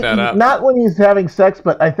 Try and look that up. Not when he's having sex,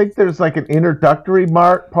 but I think there's like an introductory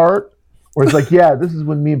part where it's like, yeah, this is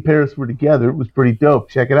when me and Paris were together. It was pretty dope.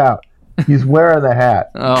 Check it out. He's wearing the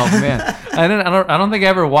hat. Oh man, I don't think I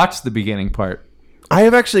ever watched the beginning part. I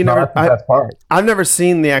have actually never. That's the best part. I've never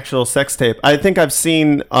seen the actual sex tape. I think I've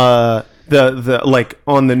seen the like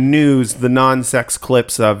on the news the non-sex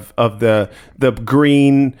clips of the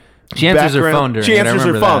green. She answers her background. phone during She it. I answers her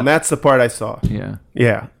remember phone. that. That's the part I saw.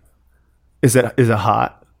 Yeah, Is it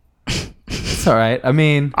hot? it's all right. I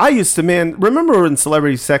mean, I used to, remember when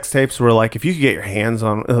celebrity sex tapes were like, if you could get your hands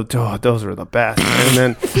on, those were the best.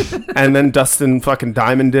 And then Dustin fucking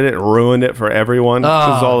Diamond did it, and ruined it for everyone.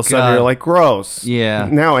 Because all of a sudden God. you're like, gross. Yeah.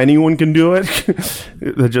 Now anyone can do it.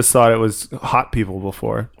 They just thought it was hot people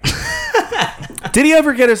before. Did he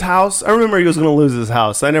ever get his house? I remember he was going to lose his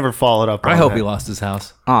house. I never followed up on I hope that. he lost his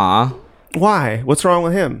house. Aw. Why? What's wrong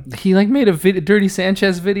with him? He like made a Dirty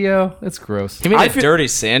Sanchez video. That's gross. He made a Dirty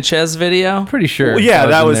Sanchez video. Pretty sure. Well, yeah,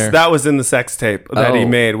 in that was in the sex tape that he Oh.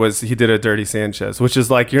 made. Was he did a Dirty Sanchez, which is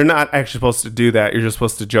like you're not actually supposed to do that. You're just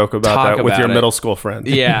supposed to joke about Talk that with about your it. middle school friends.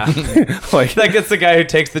 Yeah. like Like it's the guy who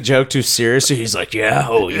takes the joke too seriously. He's like, "Yeah,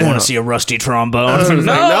 oh, you want to see a rusty trombone?" I was like,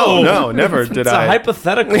 no, never did It's a I.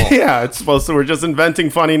 hypothetical. Yeah, it's supposed to. We're just inventing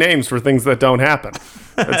funny names for things that don't happen.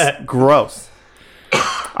 It's gross.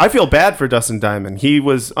 I feel bad for Dustin Diamond. He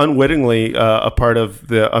was unwittingly a part of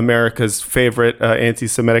the America's favorite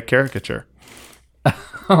anti-Semitic caricature.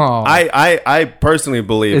 Oh. I personally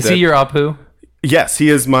believe Is that, he your Apu? Yes, he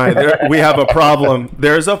is we have a problem.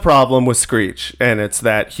 There's a problem with Screech, and it's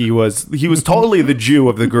that he was totally the Jew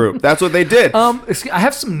of the group. That's what they did. I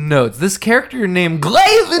have some notes. This character named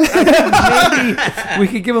Glavin. Maybe we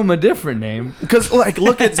could give him a different name. Because, like,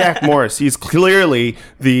 look at Zach Morris. He's clearly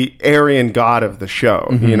the Aryan god of the show.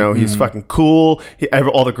 You know, he's fucking cool.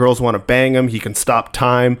 All the girls want to bang him. He can stop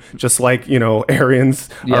time, just like, you know, Aryans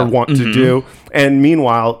are wont to do. And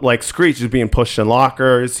meanwhile, like, Screech is being pushed in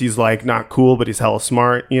lockers. He's, like, not cool, but he's hella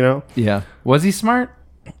smart, you know? Yeah. Was he smart?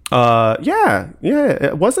 Yeah.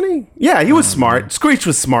 Wasn't he? Yeah, he was smart. Screech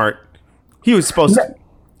was smart. He was supposed to...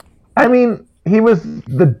 I mean, he was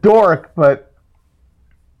the dork, but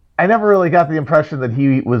I never really got the impression that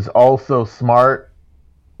he was also smart.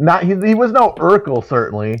 He was no Urkel,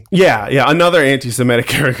 certainly. Yeah, another anti-Semitic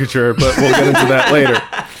caricature, but we'll get into that later.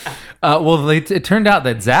 Well, it turned out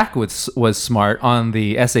that Zach was smart on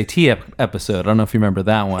the SAT episode. I don't know if you remember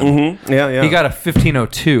that one. Mm-hmm. Yeah. He got a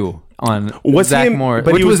 1502 on Was Zach he in- Morris,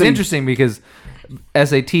 but which he was was in- interesting because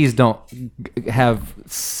SATs don't have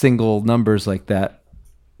single numbers like that.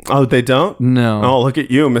 Oh, they don't? No. Oh, look at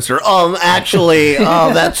you, Mr. Actually,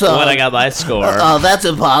 that's When I got my score. that's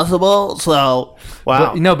impossible. So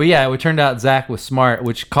Wow. But yeah, it turned out Zach was smart,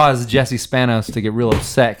 which caused Jessie Spanos to get real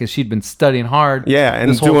upset because she'd been studying hard. Yeah, and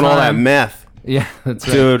this whole doing all that time. meth. Yeah, that's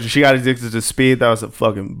right. Dude, she got addicted to speed. That was the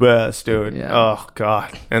fucking best, dude. Yeah. Oh,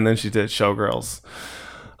 God. And then she did Showgirls.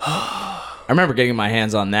 I remember getting my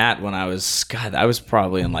hands on that when I was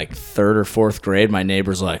probably in like 3rd or 4th grade. My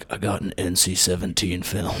neighbor's like, I got an NC-17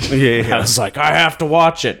 film. Yeah. I was like, I have to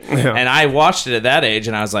watch it. And I watched it at that age,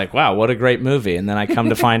 and I was like, wow, what a great movie. And then I come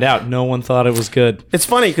to find out no one thought it was good. It's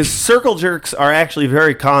funny because circle jerks are actually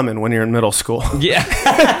very common when you're in middle school.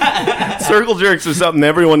 Yeah. Circle jerks are something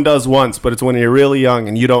everyone does once, but it's when you're really young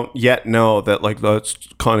and you don't yet know that, like, that's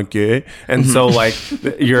kind of gay. And so, like,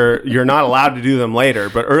 you're not allowed to do them later.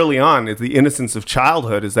 But early on, it's the innocence of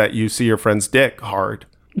childhood is that you see your friend's dick hard.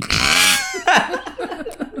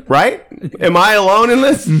 Right? Am I alone in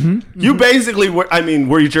this? You basically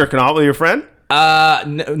were you jerking off with your friend?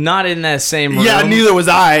 Not in that same room. Yeah, neither was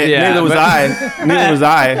I. Yeah, neither was but- I. Neither was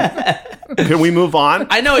I. Can we move on?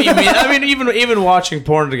 I know what you mean. I mean, even watching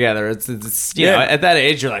porn together, it's you know, Yeah. at that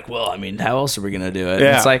age, you're like, well, I mean, how else are we gonna do it?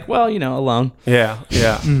 Yeah. It's like, well, you know, alone Yeah.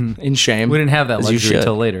 in shame. We didn't have that As you luxury should.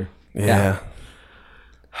 until later. Yeah.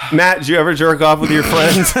 Matt, did you ever jerk off with your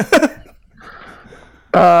friends?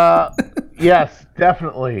 Yes,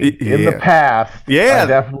 definitely. In the Yeah. past, Yeah. I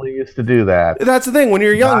definitely used to do that. That's the thing. When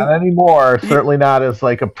you're young, Not anymore. Certainly not as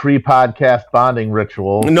like a pre-podcast bonding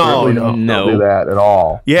ritual. No, Certainly no. don't do that at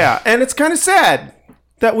all. yeah, and it's kind of sad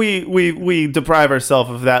that we deprive ourselves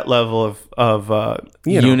of that level of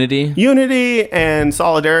unity and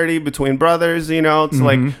solidarity between brothers. You know, it's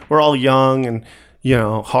like we're all young and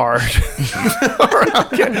hard.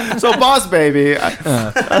 Okay. So, Boss Baby,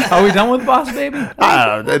 Are we done with Boss Baby? I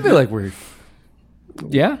don't know. I feel like we're.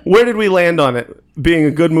 Yeah. Where did we land on it? Being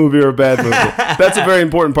a good movie or a bad movie? That's a very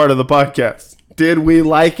important part of the podcast. Did we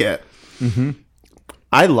like it?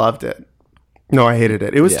 I loved it. No, I hated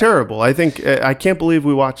it. It was terrible. I think I can't believe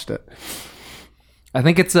we watched it. I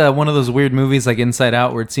think it's one of those weird movies like Inside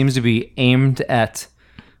Out where it seems to be aimed at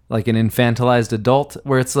like an infantilized adult,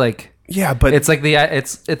 where it's like Yeah, but it's like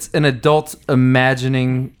it's an adult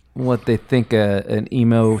imagining what they think an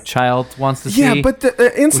emo child wants to see. yeah, but the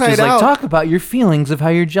which Inside is like, Out. talk about your feelings of how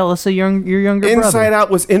you're jealous of your younger Inside brother. Out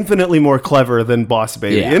was infinitely more clever than Boss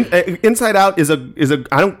Baby. Yeah. Inside Out is a.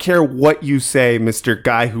 I don't care what you say, Mr.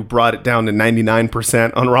 Guy who brought it down to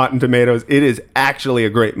 99% on Rotten Tomatoes. It is actually a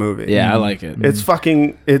great movie. Yeah, I like it. It's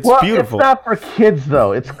fucking. It's Well, beautiful. it's not for kids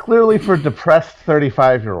though. It's clearly for depressed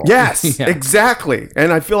 35-year-olds. Yes, Yeah. exactly.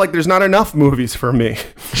 And I feel like there's not enough movies for me.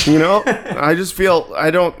 I just feel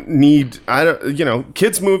I don't need.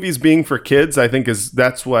 Kids movies being for kids. I think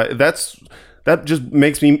that just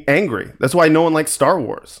makes me angry. That's why no one likes Star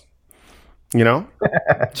Wars. You know,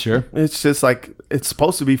 Sure. it's just like it's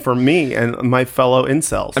supposed to be for me and my fellow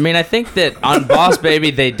incels. I mean, I think that on Boss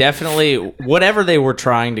Baby, they definitely, whatever they were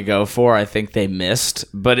trying to go for, I think they missed.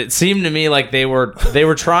 But it seemed to me like they were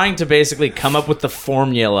trying to basically come up with the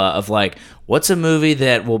formula of like, what's a movie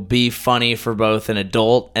that will be funny for both an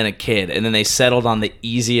adult and a kid? And then they settled on the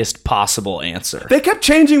easiest possible answer. They kept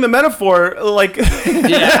changing the metaphor like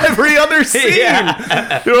every other scene.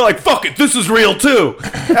 Yeah. They were like, "Fuck it, this is real too."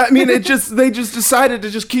 I mean, they just decided to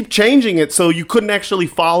just keep changing it so you couldn't actually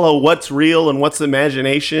follow what's real and what's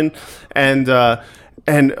imagination, and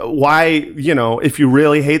why, you know, if you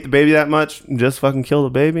really hate the baby that much, just fucking kill the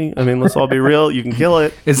baby. I mean, let's all be real. You can kill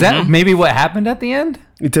it. Is that maybe what happened at the end?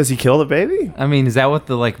 Does he kill the baby? I mean, is that what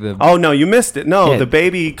the Oh no, you missed it. No, Yeah. the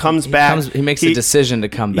baby comes back. He makes a decision to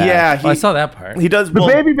come back. Yeah, I saw that part. he does. The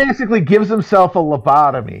baby basically gives himself a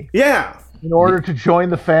lobotomy Yeah, in order to join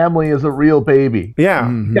the family as a real baby. yeah,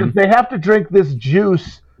 And they have to drink this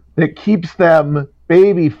juice that keeps them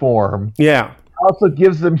baby form, yeah. also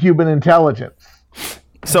gives them human intelligence.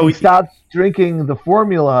 So He stops drinking the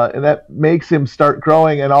formula, and that makes him start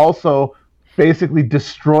growing, and also basically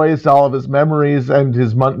destroys all of his memories and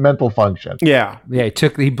his mental function. yeah. Yeah,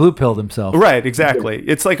 he blue pilled himself. Right, exactly.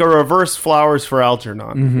 It's like a reverse Flowers for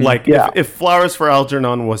Algernon. Like Yeah. if Flowers for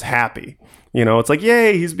Algernon was happy, you know, it's like,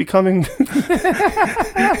 yay, he's becoming.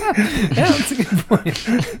 Yeah, that's a good point.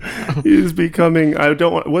 He's becoming. I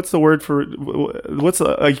don't want. What's the word for?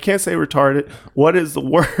 You can't say retarded. What is the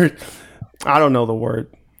word? I don't know the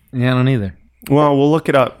word. Yeah, I don't either. Well, we'll look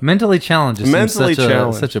it up. Mentally challenged. Seems Mentally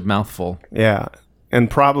challenged. Such a mouthful. Yeah, and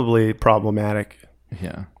probably problematic.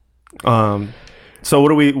 Yeah. So what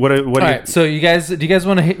do we? What All do you? right. So do you guys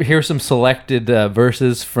want to hear some selected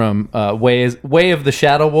verses from Way of the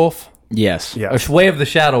Shadow Wolf? Yes. Yeah. Way of the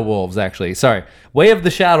Shadow Wolves, actually. Sorry. Way of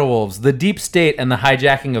the Shadow Wolves, The Deep State and the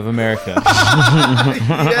Hijacking of America.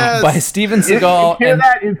 Yes. By Steven If you Seagal. hear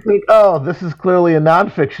that, you think, oh, this is clearly a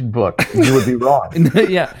nonfiction book. You would be wrong.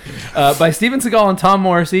 Yeah. By Steven Seagal and Tom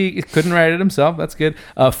Morrissey. He couldn't write it himself. That's good.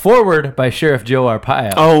 Forward by Sheriff Joe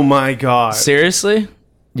Arpaio. Oh my God. Seriously?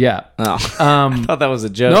 Yeah. Oh. I thought that was a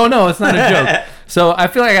joke. No, it's not a joke. So I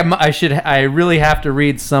feel like I really have to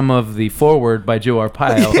read some of the foreword by Joe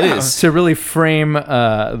Arpaio to really frame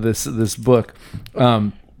this book.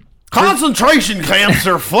 Concentration camps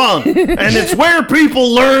are fun, and it's where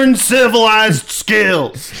people learn civilized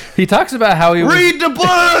skills. He talks about how he was, Read the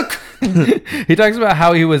book. he talks about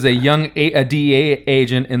how he was a young a DEA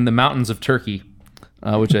agent in the mountains of Turkey,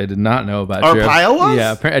 which I did not know about. Arpaio was?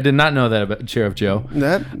 Yeah, I did not know that about Sheriff Joe.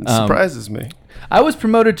 That surprises me. I was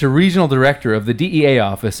promoted to regional director of the DEA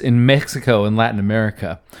office in Mexico and Latin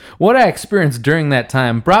America. What I experienced during that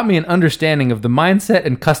time brought me an understanding of the mindset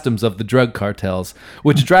and customs of the drug cartels,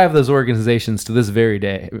 which drive those organizations to this very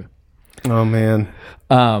day. Oh man.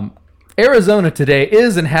 Arizona today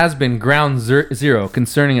is and has been ground zero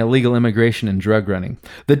concerning illegal immigration and drug running.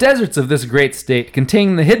 The deserts of this great state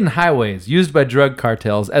contain the hidden highways used by drug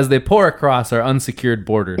cartels as they pour across our unsecured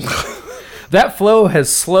borders. That flow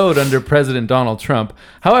has slowed under President Donald Trump.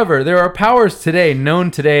 However, there are powers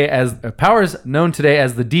known today as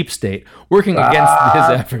the deep state working against his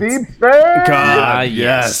efforts. Deep State! God,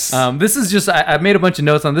 yes. This is just I made a bunch of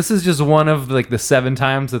notes on this. Is just one of like the 7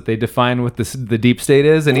 times that they define what the deep state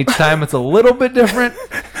is, and each time it's a little bit different.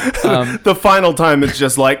 The final time it's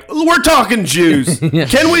just like, we're talking Jews.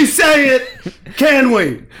 Can we say it? Can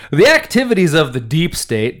we? The activities of the deep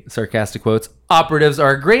state, sarcastic quotes, operatives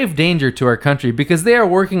are a grave danger to our country because they are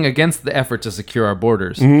working against the effort to secure our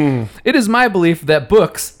borders. It is my belief that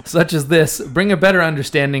books such as this bring a better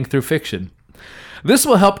understanding through fiction. This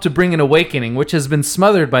will help to bring an awakening which has been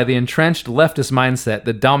smothered by the entrenched leftist mindset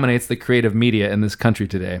that dominates the creative media in this country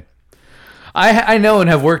today. I know and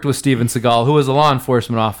have worked with Steven Seagal, who was a law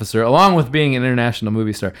enforcement officer, along with being an international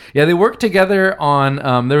movie star. Yeah, they worked together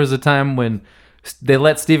on, there was a time when they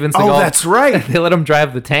let Steven Seagal... Oh, that's right. They let him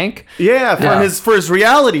drive the tank. Yeah, for his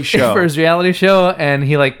reality show. For his reality show, and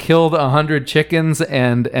he like killed 100 chickens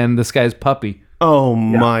and this guy's puppy. Oh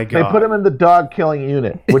my God. They put him in the dog killing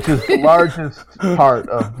unit, which is the largest part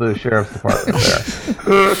of the sheriff's department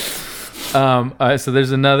there. So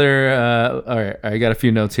there's another... all right, I got a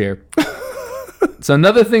few notes here. So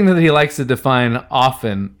another thing that he likes to define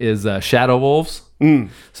often is shadow wolves.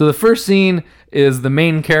 So the first scene is the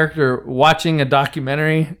main character watching a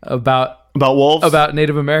documentary about wolves? about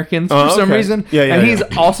Native Americans for some okay. reason. Yeah, and he's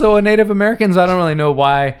also a Native American, so I don't really know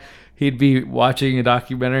why he'd be watching a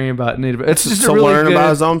documentary about Native. It's just to a really learn good,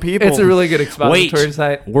 about his own people. It's a really good expository Wait,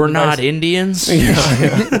 site. we're not Indians?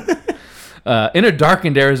 In a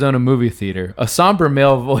darkened Arizona movie theater, a somber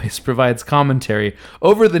male voice provides commentary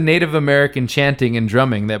over the Native American chanting and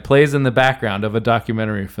drumming that plays in the background of a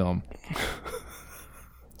documentary film.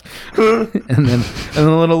 and then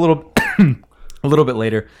a little a little bit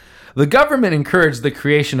later, the government encouraged the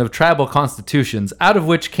creation of tribal constitutions, out of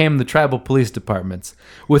which came the tribal police departments.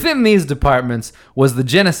 Within these departments was the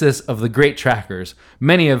genesis of the Great Trackers,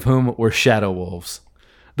 many of whom were shadow wolves.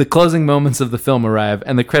 The closing moments of the film arrive,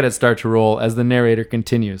 and the credits start to roll as the narrator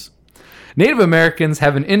continues. Native Americans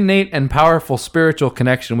have an innate and powerful spiritual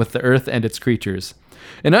connection with the earth and its creatures.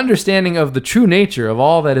 An understanding of the true nature of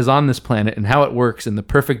all that is on this planet and how it works in the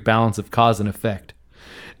perfect balance of cause and effect.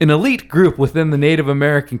 An elite group within the Native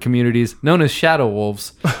American communities, known as Shadow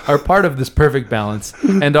Wolves, are part of this perfect balance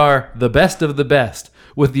and are the best of the best,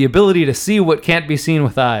 with the ability to see what can't be seen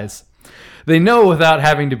with eyes. They know without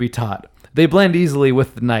having to be taught. They blend easily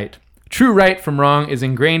with the night. True right from wrong is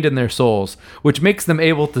ingrained in their souls, which makes them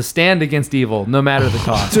able to stand against evil no matter the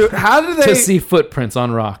cost. Dude, how do they to see footprints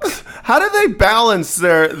on rocks. How do they balance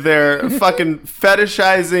their fucking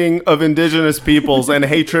fetishizing of indigenous peoples and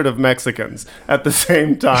hatred of Mexicans at the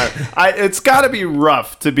same time? It's got to be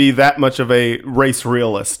rough to be that much of a race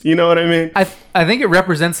realist. You know what I mean? I think it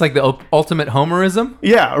represents like the ultimate homerism.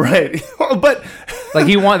 Yeah, right. But like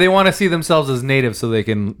they want to see themselves as natives so they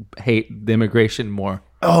can hate the immigration more.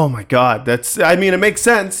 oh my God, it makes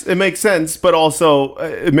sense. It makes sense, but also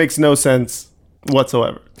it makes no sense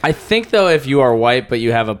whatsoever. I think, though, if you are white but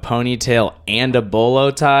you have a ponytail and a bolo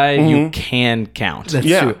tie, you can count. That's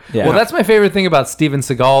Yeah. true. Yeah. Well, that's my favorite thing about Steven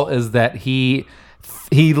Seagal is that he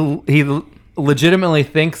legitimately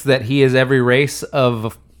thinks that he is every race of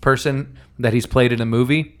a person that he's played in a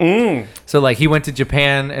movie. So like he went to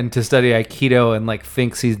Japan and to study Aikido and like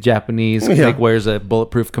thinks he's Japanese, like wears a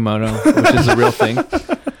bulletproof kimono, which is a real thing.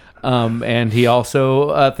 And he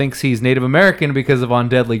also thinks he's Native American because of On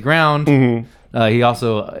Deadly Ground. He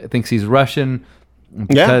also thinks he's Russian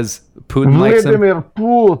because Putin likes him. Vladimir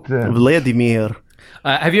Putin. Vladimir.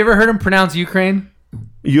 Have you ever heard him pronounce Ukraine?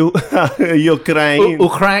 Ukraine.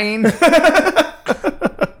 Ukraine.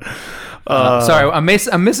 Sorry, I'm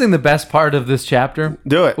missing the best part of this chapter.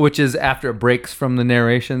 Do it. Which is after it breaks from the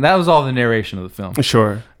narration. That was all the narration of the film.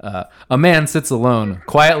 Sure. A man sits alone,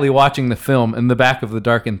 quietly watching the film in the back of the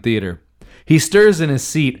darkened theater. He stirs in his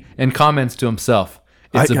seat and comments to himself.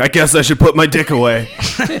 I guess I should put my dick away.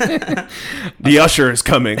 The usher is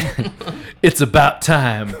coming. It's about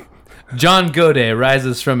time. John Godet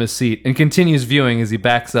rises from his seat and continues viewing as he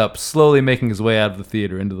backs up, slowly making his way out of the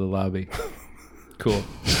theater into the lobby. Cool.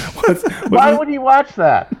 Why would he watch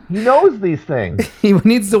that? He knows these things. He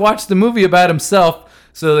needs to watch the movie about himself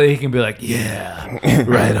so that he can be like, yeah,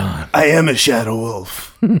 right on. I am a shadow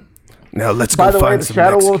wolf. Now let's By go the way, find the some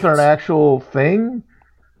Shadow Wolves are an Mexicans. actual thing.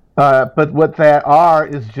 But what they are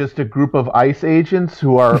is just a group of ICE agents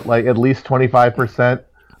who are like at least 25%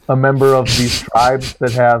 a member of these tribes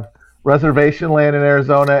that have reservation land in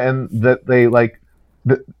Arizona, and that they like.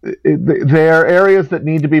 They are areas that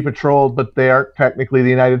need to be patrolled, but they aren't technically the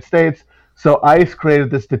United States. So ICE created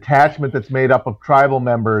this detachment that's made up of tribal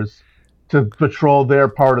members to patrol their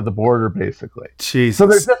part of the border, basically. Jesus. So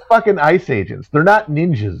they're just fucking ICE agents. They're not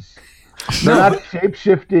ninjas. They're not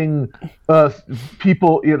shape-shifting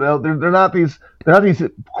people. You know, they're not these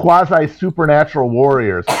quasi supernatural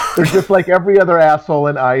warriors. They're just like every other asshole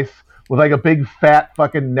in ICE with like a big fat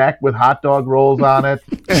fucking neck with hot dog rolls on it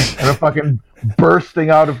and a fucking bursting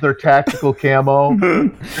out of their tactical camo. They're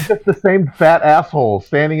just the same fat asshole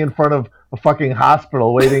standing in front of a fucking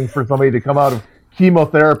hospital waiting for somebody to come out of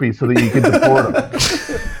chemotherapy so that you can deport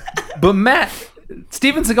them. But Matt,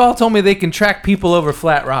 Steven Seagal told me they can track people over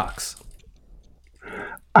flat rocks.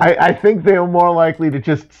 I think they were more likely to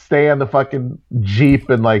just stay on the fucking Jeep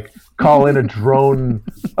and like call in a drone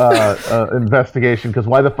investigation, because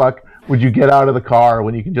why the fuck would you get out of the car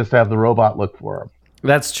when you can just have the robot look for them?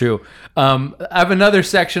 That's true. I have another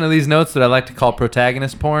section of these notes that I like to call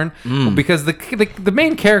protagonist porn, because the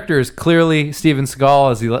main character is clearly Steven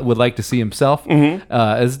Seagal, as he would like to see himself.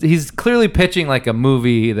 As he's clearly pitching like a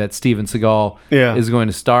movie that Steven Seagal is going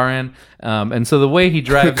to star in, and so the way he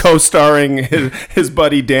drives, co-starring his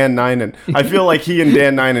buddy Dan Ninen. I feel like he and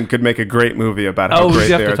Dan Ninen could make a great movie about how great we they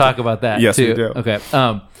have are. to talk about that. Yes, too. we do. Okay.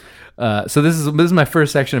 So this is my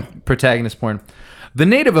first section of protagonist porn. The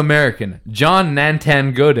Native American, John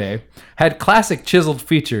Nantan Godet, had classic chiseled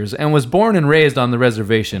features and was born and raised on the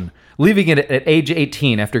reservation, leaving it at age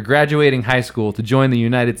 18 after graduating high school to join the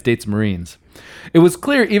United States Marines. It was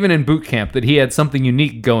clear even in boot camp that he had something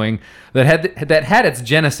unique going that had its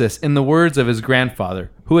genesis in the words of his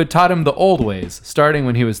grandfather, who had taught him the old ways, starting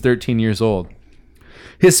when he was 13 years old.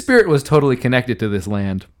 His spirit was totally connected to this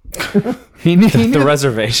land. He knew The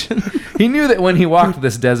reservation. He knew that when he walked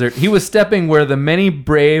this desert, he was stepping where the many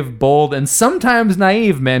brave, bold, and sometimes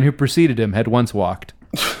naive men who preceded him had once walked.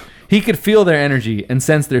 He could feel their energy and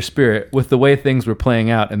sense their spirit with the way things were playing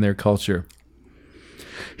out in their culture.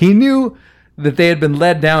 He knew that they had been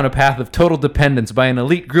led down a path of total dependence by an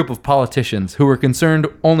elite group of politicians who were concerned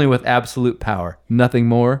only with absolute power. Nothing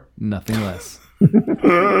more, nothing less.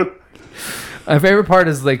 My favorite part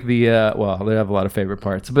is like the well, they have a lot of favorite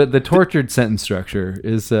parts, but the tortured sentence structure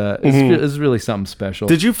is really something special.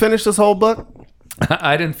 Did you finish this whole book?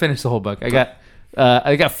 I didn't finish the whole book. I got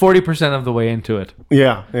 40% of the way into it.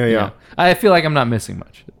 Yeah. I feel like I'm not missing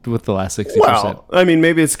much with the last 60%. Well, I mean,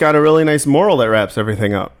 maybe it's got a really nice moral that wraps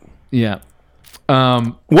everything up. Yeah.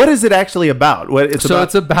 What is it actually about? It's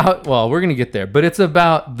about, well, we're going to get there, but it's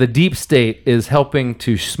about the deep state is helping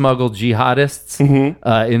to smuggle jihadists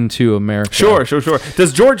into America. Sure.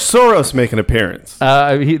 Does George Soros make an appearance?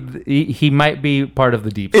 He might be part of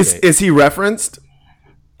the deep state. Is he referenced?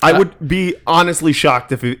 I would be honestly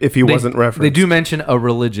shocked if he wasn't referenced. They do mention a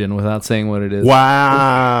religion without saying what it is.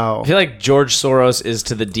 Wow. I feel like George Soros is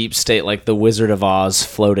to the deep state like the Wizard of Oz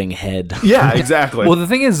floating head. Yeah, exactly. Well, the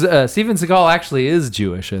thing is, Steven Seagal actually is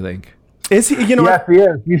Jewish, I think. Is he? You know Yes, he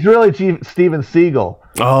is. He's really Steven Seagal.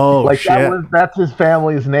 Oh, Like shit. that's his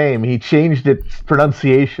family's name. He changed its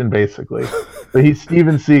pronunciation basically, but he's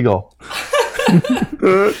Steven Seagal.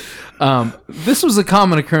 This was a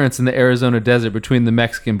common occurrence in the Arizona desert between the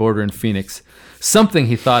Mexican border and Phoenix. Something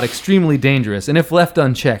he thought extremely dangerous, and if left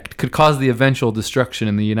unchecked, could cause the eventual destruction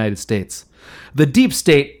in the United States. The deep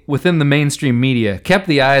state within the mainstream media kept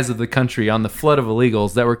the eyes of the country on the flood of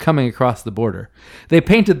illegals that were coming across the border. They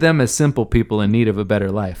painted them as simple people in need of a better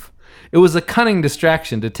life. It was a cunning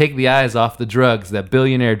distraction to take the eyes off the drugs that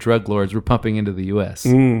billionaire drug lords were pumping into the U.S.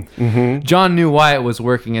 John knew why it was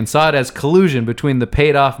working and saw it as collusion between the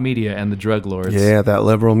paid-off media and the drug lords. Yeah, that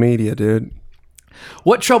liberal media, dude.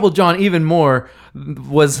 What troubled John even more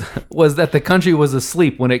was that the country was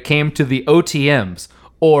asleep when it came to the OTMs,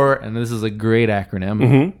 or, and this is a great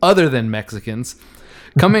acronym, other than Mexicans,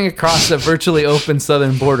 coming across a virtually open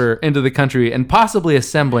southern border into the country and possibly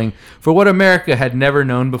assembling for what America had never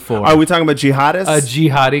known before. Are we talking about jihadists? A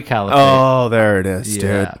jihadi caliphate. Oh, there it is,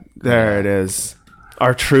 Yeah. dude. There it is.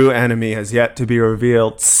 Our true enemy has yet to be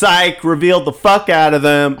revealed. Psych, revealed the fuck out of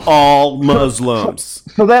them, all Muslims.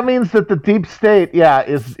 So that means that the deep state,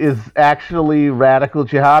 is actually radical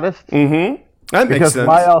jihadists. Mm-hmm. That makes Because sense.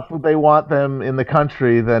 why else would they want them in the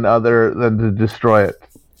country than to destroy it?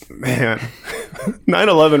 Man,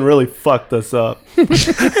 9/11 really fucked us up. This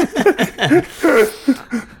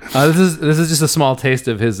is just a small taste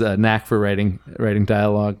of his knack for writing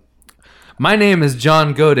dialogue. My name is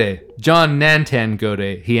John Godet, John Nantan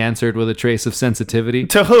Godet, he answered with a trace of sensitivity.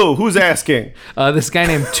 To who? Who's asking? This guy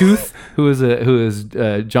named Tooth, who is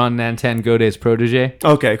John Nantan Godet's protege.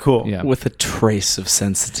 Okay, cool. Yeah. With a trace of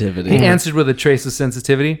sensitivity. He answered with a trace of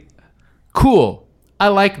sensitivity. Cool. I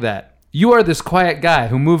like that. You are this quiet guy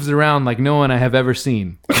who moves around like no one I have ever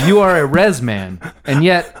seen. You are a res man, and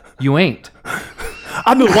yet you ain't.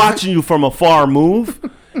 I've been watching you from afar move,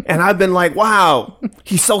 and I've been like, wow,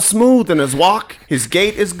 he's so smooth in his walk. His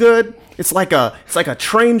gait is good. It's like a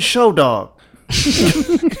trained show dog.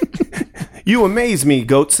 You amaze me,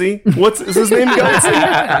 Goatsy. Is his name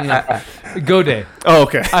Goatsy? Godet. Oh,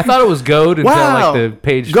 okay. I thought it was Goat until Wow, like the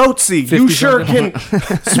page. Goatsy, 50 you sure something.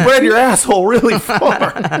 can spread your asshole really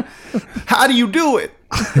far. How do you do it?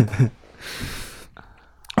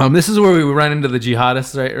 This is where we run into the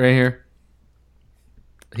jihadists right here.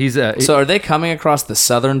 He's So are they coming across the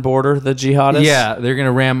southern border, the jihadists? yeah, they're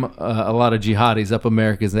gonna ram a lot of jihadis up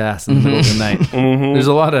America's ass in the middle of the night. There's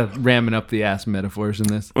a lot of ramming up the ass metaphors in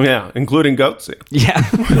this. Yeah, including Goatsy. Yeah.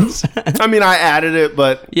 I mean, I added it,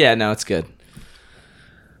 but Yeah, no, it's good.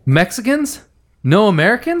 Mexicans? No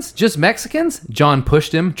Americans? Just Mexicans? John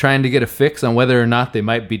pushed him, trying to get a fix on whether or not they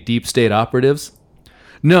might be deep state operatives.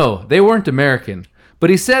 No, they weren't American. But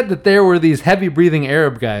he said that there were these heavy-breathing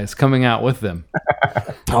Arab guys coming out with them.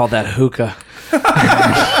 All that hookah.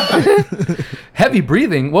 Heavy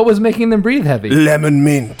breathing? What was making them breathe heavy? lemon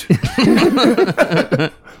mint.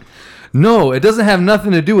 No, it doesn't have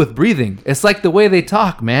nothing to do with breathing. It's like the way they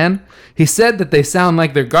talk, man. He said that they sound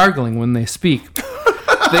like they're gargling when they speak.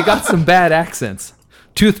 They got some bad accents.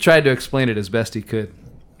 Tooth tried to explain it as best he could.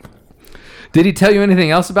 Did he tell you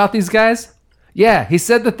anything else about these guys? Yeah, he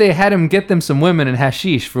said that they had him get them some women and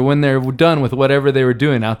hashish for when they're done with whatever they were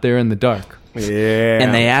doing out there in the dark. Yeah.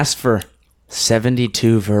 And they asked for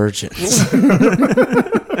 72 virgins.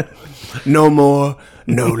 No more,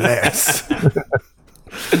 no less.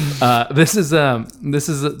 This is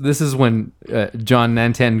when John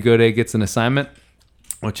Nantan Gode gets an assignment,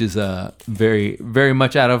 which is very, very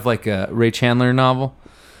much out of like a Ray Chandler novel.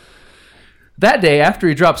 That day, after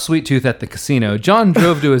he dropped Sweet Tooth at the casino, John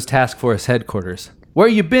drove to his task force headquarters. "Where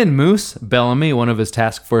you been, Moose?" Bellamy, one of his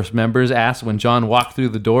task force members, asked when John walked through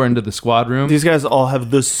the door into the squad room. These guys all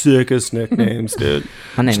have the sickest nicknames, dude.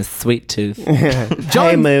 My name is Sweet Tooth.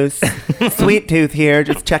 Hey, Moose. Sweet Tooth here,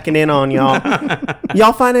 just checking in on y'all.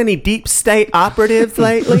 Y'all find any deep state operatives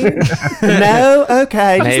lately? No?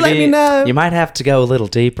 Okay, just let me know. You might have to go a little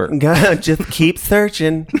deeper. Just keep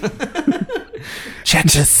searching. Check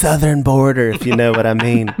the southern border, if you know what I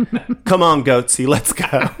mean. Come on, Goatsy, let's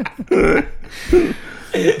go.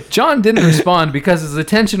 John didn't respond because his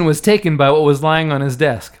attention was taken by what was lying on his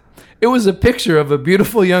desk. It was a picture of a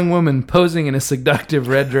beautiful young woman posing in a seductive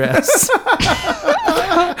red dress.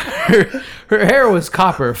 Her hair was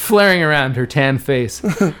copper, flaring around her tan face.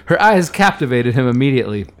 Her eyes captivated him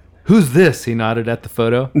immediately. "Who's this?" He nodded at the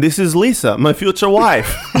photo. This is Lisa, my future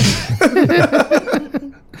wife.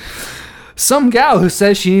 "Some gal who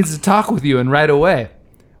says she needs to talk with you and right away."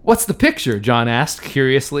 "What's the picture?" John asked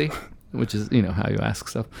curiously, which is, you know, how you ask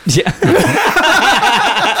stuff. Yeah.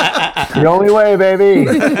 The only way, baby.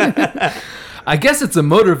 "I guess it's a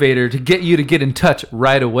motivator to get you to get in touch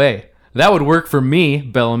right away. That would work for me."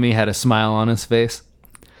 Bellamy had a smile on his face.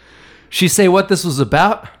 "She say what this was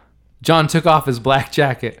about?" John took off his black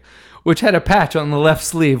jacket, which had a patch on the left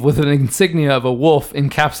sleeve with an insignia of a wolf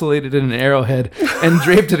encapsulated in an arrowhead, and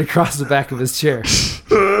draped it across the back of his chair.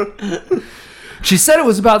 "She said it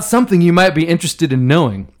was about something you might be interested in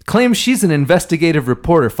knowing. Claims she's an investigative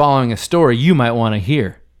reporter following a story you might want to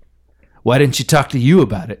hear." "Why didn't she talk to you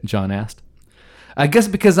about it?" John asked. "I guess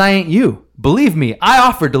because I ain't you. Believe me, I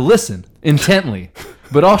offered to listen intently,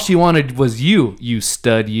 but all she wanted was you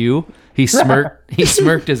stud, you." He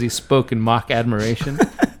smirked as he spoke in mock admiration.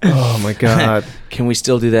 Oh, my God. Can we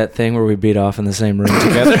still do that thing where we beat off in the same room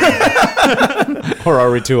together? Or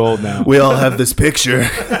are we too old now? We all have this picture.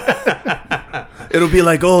 It'll be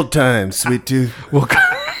like old times, Sweet Tooth. We'll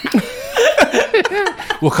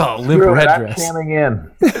call it limp red dress. Camming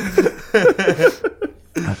in.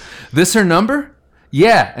 "This her number?"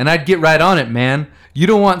 "Yeah, and I'd get right on it, man. You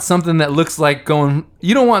don't want something that looks like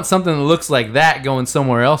that going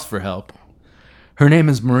somewhere else for help." "Her name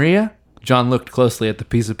is Maria?" John looked closely at the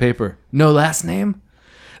piece of paper. "No last name?"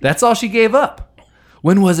 "That's all she gave up."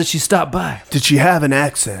 "When was it she stopped by?" Did she have an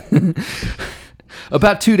accent?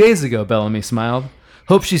 "About 2 days ago," Bellamy smiled.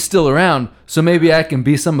 "Hope she's still around, so maybe I can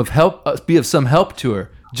be of some help to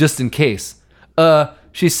her, just in case.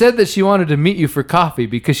 She said that she wanted to meet you for coffee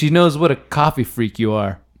because she knows what a coffee freak you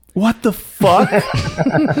are." What the fuck?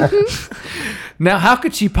 "Now, how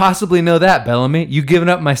could she possibly know that, Bellamy? You giving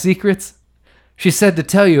up my secrets?" "She said to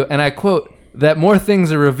tell you, and I quote, that more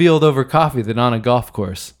things are revealed over coffee than on a golf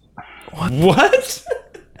course." What?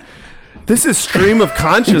 This is stream of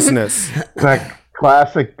consciousness. That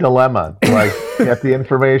classic dilemma. Like, get the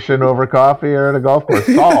information over coffee or at a golf course.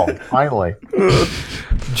 Solved, finally.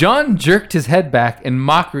 John jerked his head back in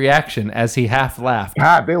mock reaction as he half laughed.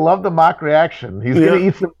 God, they love the mock reaction. He's going to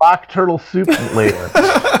eat some mock turtle soup later.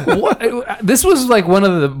 What? This was like one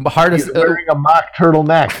of the hardest. He's wearing a mock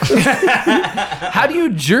turtleneck. How do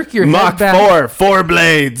you jerk your Mach head back? four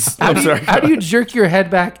blades. How do you jerk your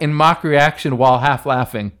head back in mock reaction while half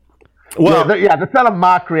laughing? Well, that's not a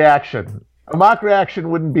mock reaction. A mock reaction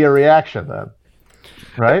wouldn't be a reaction then,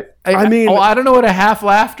 right? I mean, I don't know what a half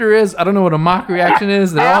laughter is. I don't know what a mock reaction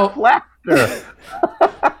is. They're all Half laughter.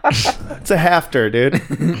 it's a halfter, dude.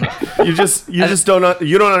 You just don't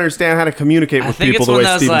understand how to communicate with people the way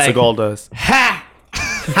Steven Seagal does. Ha!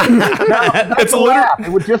 It's a Laugh.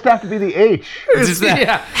 It would just have to be the H.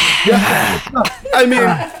 yeah. I mean,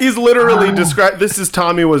 he's literally describing. This is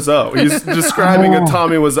Tommy Wiseau. He's describing a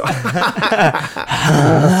Tommy Wiseau.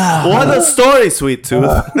 What a story, Sweet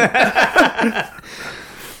Tooth.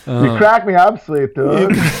 You crack me up, Sweet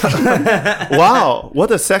Tooth. Wow,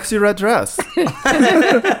 what a sexy red dress.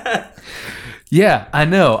 Yeah, I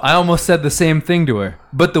know. I almost said the same thing to her.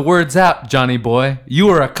 But the word's out, Johnny boy. You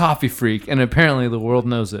are a coffee freak, and apparently the world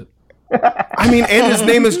knows it. I mean, and his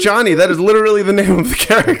name is Johnny. That is literally the name of the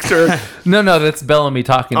character. No, that's Bellamy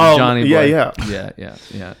talking to Johnny boy. Yeah.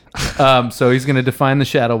 So he's going to define the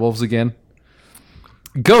Shadow Wolves again.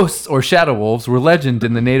 Ghosts, or shadow wolves, were legend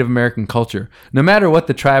in the Native American culture. No matter what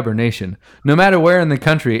the tribe or nation, no matter where in the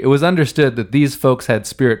country, it was understood that these folks had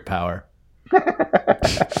spirit power.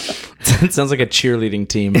 It sounds like a cheerleading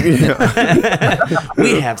team.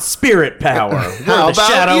 We have spirit power. We're How the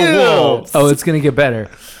about Shadow you? Wolves. Oh, it's going to get better.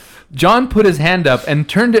 John put his hand up and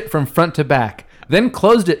turned it from front to back. then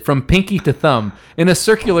closed it from pinky to thumb in a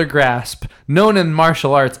circular grasp known in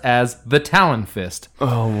martial arts as the Talon Fist.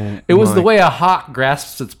 It was the way a hawk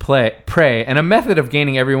grasps its prey and a method of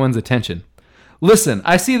gaining everyone's attention. Listen,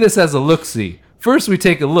 I see this as a look-see. First, we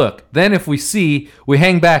take a look. Then, if we see, we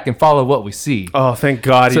hang back and follow what we see. Oh, thank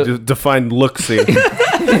God he defined look-see.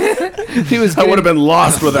 I would have been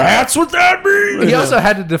lost with that. That's what that means. He also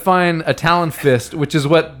had to define a Talon Fist, which is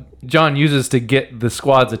what John uses to get the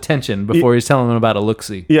squad's attention before he's telling them about a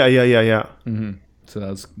look-see. Yeah. So that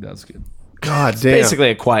was good. God damn. Basically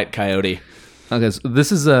a quiet coyote. Okay, so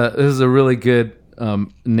this is a really good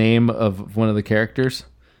name of one of the characters.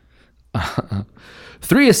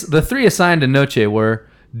 The three assigned to Noche were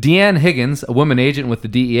Deanne Higgins, a woman agent with the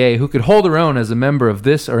DEA who could hold her own as a member of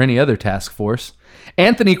this or any other task force.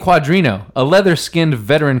 Anthony Quadrino, a leather-skinned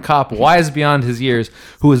veteran cop wise beyond his years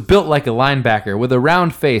who was built like a linebacker with a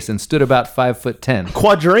round face and stood about 5'10".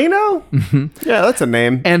 Quadrino? Yeah, that's a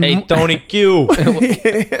name. And Hey, Tony Q.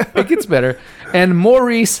 it gets better. And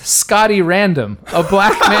Maurice Scotty Random, a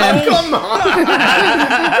black man. Come on!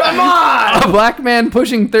 A black man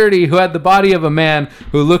pushing 30 who had the body of a man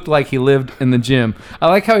who looked like he lived in the gym. I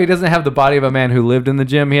like how he doesn't have the body of a man who lived in the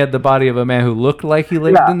gym. He had the body of a man who looked like he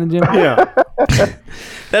lived in the gym. Yeah.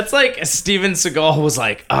 That's like Steven Seagal was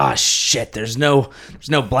like, shit, there's no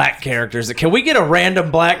black characters. Can we get a random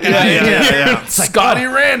black guy? Yeah. It's like, Scotty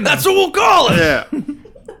Random. That's what we'll call it. Yeah.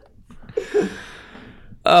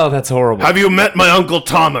 Oh, that's horrible. Have you met my Uncle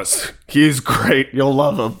Thomas? He's great. You'll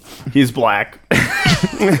love him. He's black. All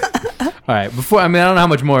right. I don't know how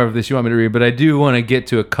much more of this you want me to read, but I do want to get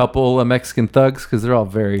to a couple of Mexican thugs because they're all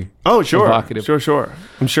very evocative. Sure.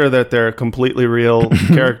 I'm sure that they're completely real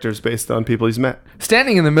characters based on people he's met.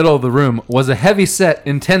 Standing in the middle of the room was a heavy-set,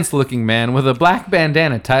 intense-looking man with a black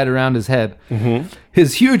bandana tied around his head. Mm-hmm.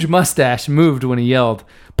 His huge mustache moved when he yelled,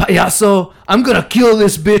 "Payaso, I'm gonna kill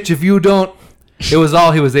this bitch if you don't." It was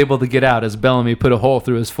all he was able to get out as Bellamy put a hole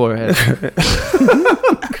through his forehead.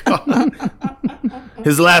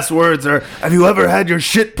 His last words are, "Have you ever had your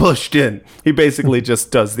shit pushed in?" He basically just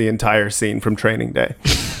does the entire scene from Training Day.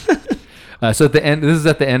 So at the end, this is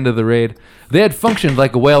at the end of the raid. They had functioned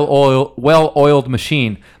like a well-oiled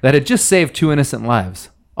machine that had just saved 2 innocent lives.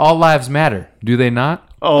 All lives matter, do they not?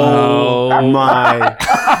 Oh my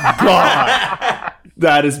God.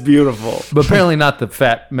 That is beautiful. But apparently not the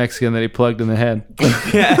fat Mexican that he plugged in the head.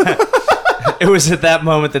 It was at that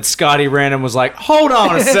moment that Scotty Random was like, hold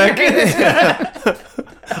on a second.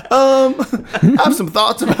 I have some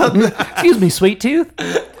thoughts about that. Excuse me, sweet tooth.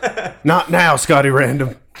 Not now, Scotty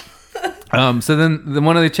Random. So then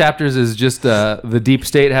one of the chapters is just the deep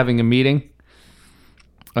state having a meeting.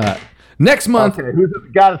 Next month. Okay, who's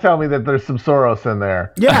got to tell me that there's some Soros in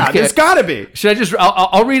there? Yeah, Okay. there's gotta be. Should I just?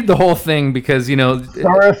 I'll read the whole thing because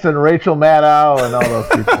Soros and Rachel Maddow and all those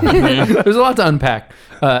people. there's a lot to unpack.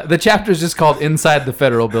 The chapter is just called "Inside the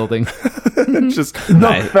Federal Building." It's just,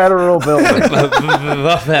 The federal building.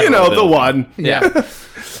 the one. Yeah.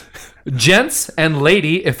 Gents and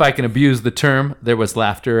lady, if I can abuse the term, there was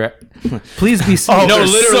laughter. Please be seated. Oh, No, no,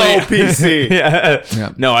 literally. literally. So PC.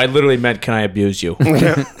 Yeah. No, I literally meant, can I abuse you?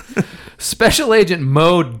 Special Agent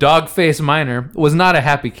Mo Dogface Minor was not a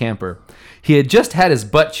happy camper. He had just had his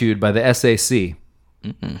butt chewed by the SAC.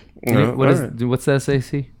 What's the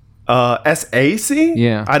SAC? SAC?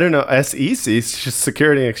 Yeah. I don't know. SEC, it's just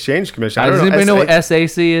Security and Exchange Commission. Does anybody know what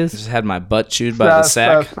SAC is? Just had my butt chewed by the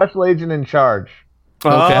sack. Special agent in charge.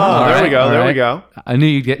 Okay. all There right, we go. all There we right. go. I knew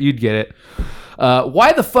you'd get it.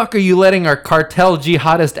 Why the fuck are you letting our cartel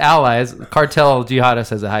jihadist allies? Cartel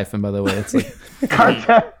jihadist has a hyphen, by the way. It's like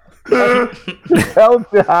Cartel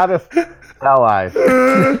jihadist allies.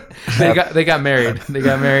 they got married. They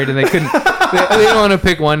got married and they couldn't. They didn't want to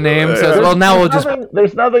pick one name. So well, now we'll just.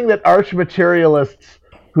 There's nothing that arch materialists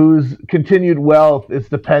whose continued wealth is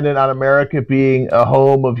dependent on America being a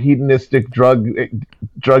home of hedonistic drug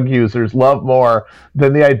users love more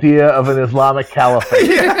than the idea of an Islamic caliphate.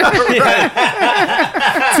 Two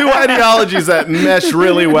ideologies that mesh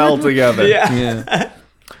really well together. Yeah.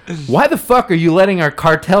 Why the fuck are you letting our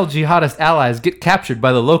cartel jihadist allies get captured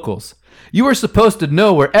by the locals? You are supposed to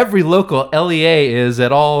know where every local LEA is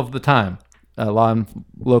at all of the time. Law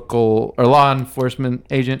enforcement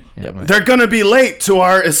agent. Yeah, right. They're gonna be late to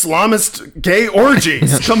our Islamist gay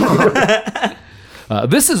orgies. Come on.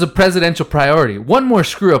 This is a presidential priority. One more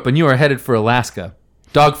screw up and you are headed for Alaska.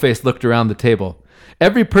 Dogface looked around the table.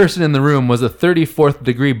 Every person in the room was a 34th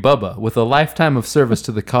degree Bubba with a lifetime of service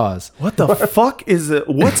to the cause. What the fuck is it?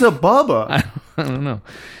 What's a Bubba? I don't know.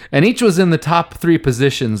 And each was in the top 3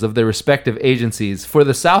 positions of their respective agencies for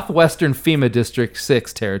the Southwestern FEMA District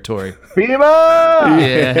 6 territory. FEMA!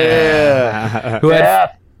 Yeah. Who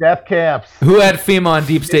had Death camps. Who had FEMA on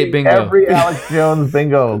Deep State Bingo? Every Alex Jones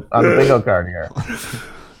bingo on the bingo card here.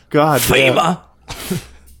 God damn. FEMA.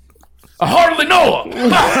 I hardly know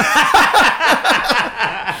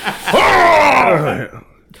her.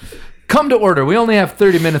 Come to order. We only have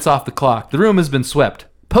 30 minutes off the clock. The room has been swept.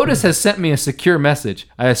 POTUS has sent me a secure message.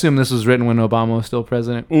 I assume this was written when Obama was still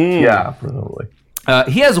president. Yeah, presumably.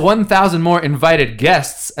 He has 1,000 more invited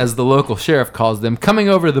guests, as the local sheriff calls them, coming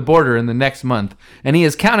over the border in the next month, and he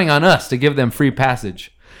is counting on us to give them free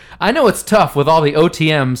passage. I know it's tough with all the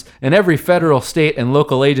OTMs and every federal, state, and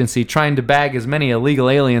local agency trying to bag as many illegal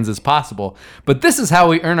aliens as possible, but this is how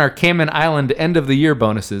we earn our Cayman Island end-of-the-year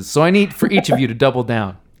bonuses, so I need for each of you to double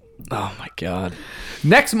down. Oh my God.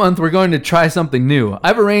 Next month, we're going to try something new.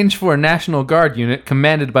 I've arranged for a National Guard unit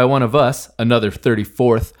commanded by one of us, another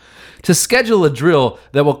 34th, to schedule a drill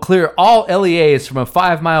that will clear all LEAs from a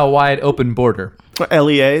 5-mile wide open border.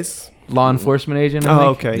 LEAs? Law enforcement agent, I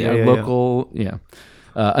think. Okay. Yeah, local, yeah.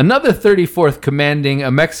 Another 34th commanding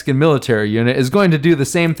a Mexican military unit is going to do the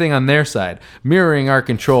same thing on their side, mirroring our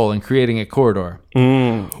control and creating a corridor.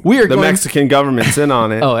 We are The Mexican government's in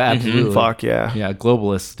on it. Oh, absolutely. Fuck yeah. Yeah,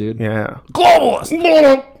 globalists, dude. Yeah.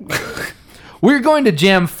 Globalists! We're going to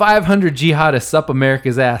jam 500 jihadists up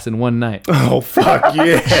America's ass in one night. Oh, fuck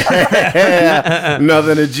yeah.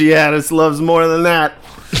 Nothing a jihadist loves more than that.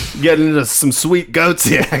 Getting into some sweet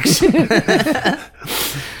goatsy action.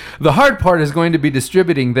 The hard part is going to be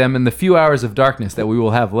distributing them in the few hours of darkness that we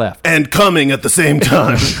will have left. And coming at the same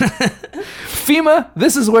time. FEMA,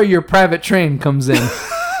 this is where your private train comes in.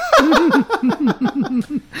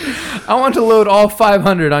 I want to load all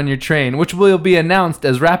 500 on your train, which will be announced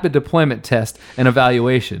as rapid deployment test and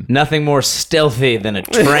evaluation. Nothing more stealthy than a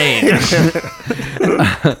train.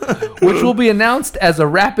 Which will be announced as a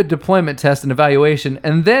rapid deployment test and evaluation,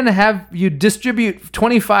 and then have you distribute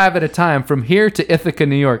 25 at a time from here to Ithaca,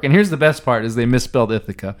 New York. And here's the best part, is they misspelled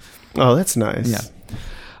Ithaca. Oh, that's nice. Yeah.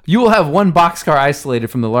 You will have one boxcar isolated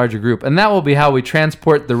from the larger group, and that will be how we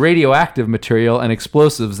transport the radioactive material and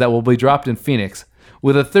explosives that will be dropped in Phoenix,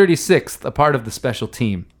 with a 36th a part of the special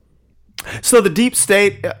team. So the deep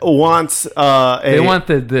state wants They want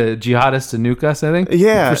the jihadists to nuke us, I think.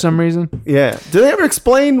 Yeah. For some reason. Yeah. Do they ever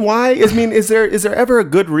explain why? I mean, is there ever a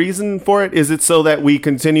good reason for it? Is it so that we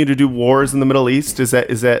continue to do wars in the Middle East? Is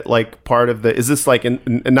that like part of the? Is this like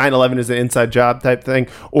 9/11 is an inside job type thing,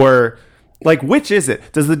 or like which is it?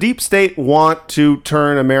 Does the deep state want to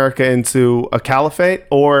turn America into a caliphate,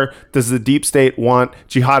 or does the deep state want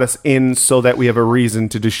jihadists in so that we have a reason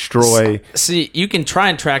to destroy? See, you can try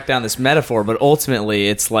and track down this metaphor, but ultimately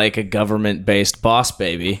it's like a government-based boss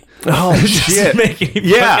baby. Oh shit!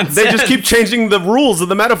 Yeah, they just keep changing the rules of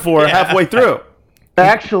the metaphor halfway through.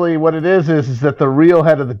 Actually, what it is that the real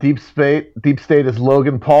head of the deep state is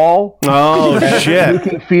Logan Paul. Oh shit!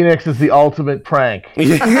 Nuking Phoenix is the ultimate prank.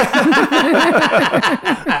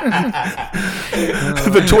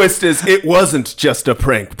 The twist is it wasn't just a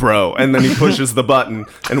prank, bro. And then he pushes the button,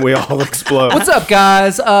 and we all explode. What's up,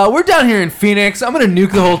 guys? We're down here in Phoenix. I'm gonna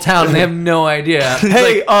nuke the whole town, and they have no idea.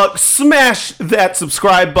 Hey, smash that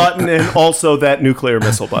subscribe button and also that nuclear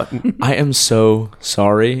missile button. I am so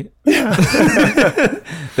sorry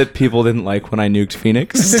that people didn't like when I nuked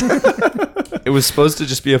Phoenix. It was supposed to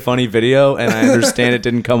just be a funny video, and I understand it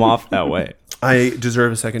didn't come off that way. I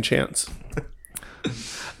deserve a second chance.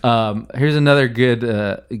 Here's another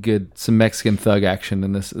good some Mexican thug action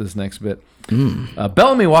in this next bit.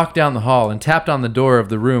 Bellamy walked down the hall and tapped on the door of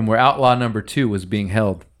the room where outlaw number 2 was being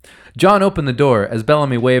held. John opened the door as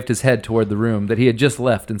Bellamy waved his head toward the room that he had just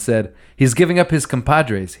left and said, "He's giving up his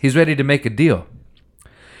compadres. He's ready to make a deal."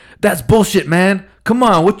 "That's bullshit, man. Come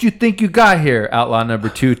on, what you think you got here?" Outlaw number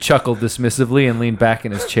 2 chuckled dismissively and leaned back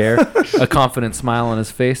in his chair, a confident smile on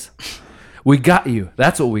his face. "We got you.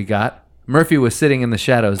 That's what we got." Murphy was sitting in the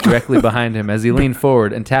shadows directly behind him as he leaned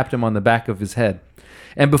forward and tapped him on the back of his head.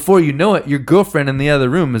 "And before you know it, your girlfriend in the other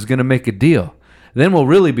room is going to make a deal. Then we'll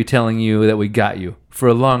really be telling you that we got you. For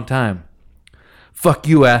a long time." "Fuck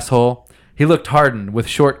you, asshole." He looked hardened, with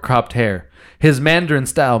short cropped hair. His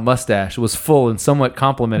Mandarin-style mustache was full and somewhat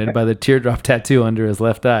complemented by the teardrop tattoo under his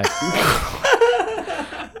left eye.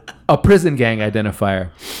 A prison gang identifier.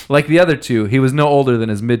 Like the other two, he was no older than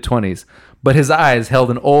his mid-20s, but his eyes held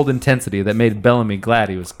an old intensity that made Bellamy glad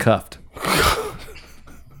he was cuffed. Oh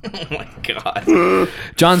my God.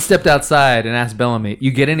 John stepped outside and asked Bellamy,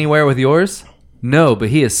 "You get anywhere with yours?" "No, but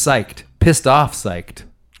he is psyched. Pissed off psyched."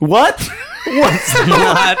 What? What's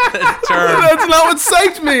Not the term. That's not what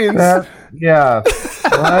psyched means. Yeah.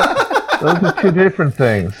 What? Those are two different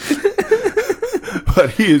things.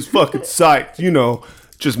 But he is fucking psyched,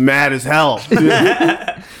 just mad as hell. Dude.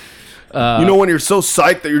 When you're so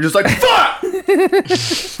psyched that you're just like, fuck!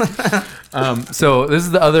 So this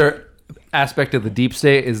is the other aspect of the deep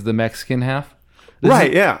state is the Mexican half.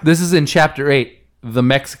 This is in chapter 8, the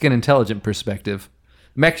Mexican intelligence perspective.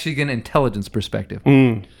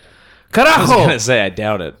 Carajo! I was going to say, I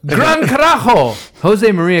doubt it. Gran carajo!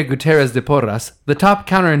 Jose Maria Gutierrez de Porras, the top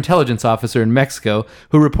counterintelligence officer in Mexico,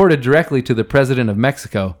 who reported directly to the president of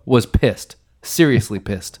Mexico, was pissed. Seriously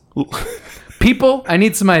pissed. People, I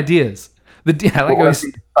need some ideas. I like how he's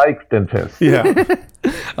psyched and pissed. Yeah.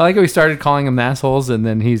 I like how he started calling them assholes, and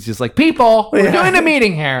then he's just like, people, we're doing a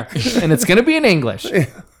meeting here, and it's going to be in English.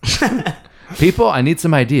 People, I need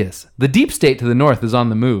some ideas. The deep state to the north is on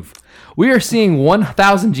the move. We are seeing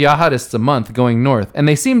 1,000 jihadists a month going north, and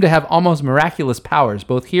they seem to have almost miraculous powers,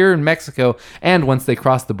 both here in Mexico and once they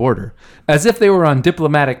cross the border, as if they were on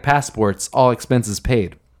diplomatic passports, all expenses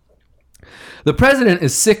paid. The president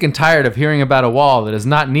is sick and tired of hearing about a wall that is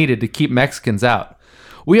not needed to keep Mexicans out.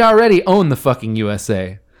 We already own the fucking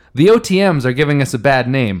USA. The OTMs are giving us a bad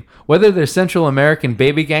name. Whether they're Central American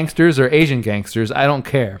baby gangsters or Asian gangsters, I don't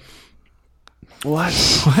care. What?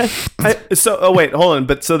 Wait, hold on.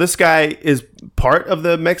 But so this guy is part of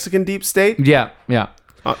the Mexican deep state? Yeah.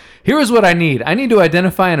 Here is what I need. I need to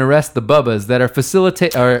identify and arrest the bubbas that are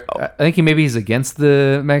I think he's against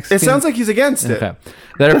the Mexican. It sounds like he's against it. Okay.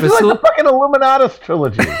 That are This is like the fucking Illuminatus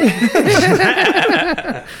trilogy.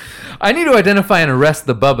 I need to identify and arrest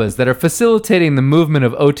the bubbas that are facilitating the movement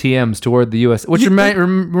of OTMs toward the U.S., which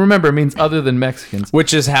remember means other than Mexicans.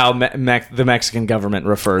 Which is how the Mexican government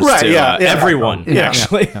refers to everyone,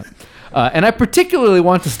 actually. Yeah. And I particularly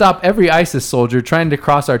want to stop every ISIS soldier trying to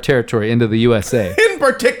cross our territory into the USA. In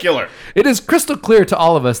particular. It is crystal clear to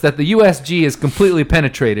all of us that the USG is completely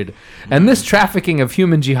penetrated, and this trafficking of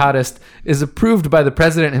human jihadists is approved by the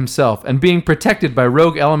president himself and being protected by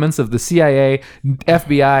rogue elements of the CIA,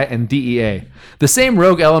 FBI, and DEA. The same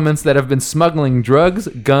rogue elements that have been smuggling drugs,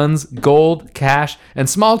 guns, gold, cash, and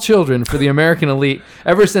small children for the American elite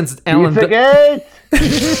ever since Alan... Yeah.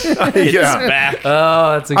 Back.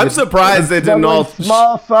 Oh, that's a good... I'm surprised they didn't all...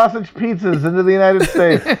 small sausage pizzas into the United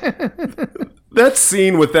States. That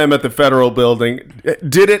scene with them at the Federal Building,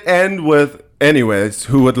 did it end with, anyways,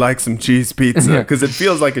 who would like some cheese pizza? Because it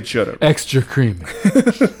feels like it should have. Extra creamy.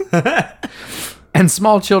 And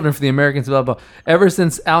small children for the Americans, blah, blah. Ever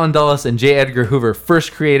since Allen Dulles and J. Edgar Hoover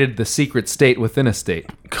first created the secret state within a state.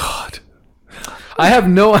 God. I have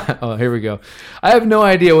no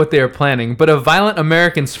idea what they are planning, but a violent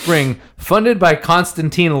American spring funded by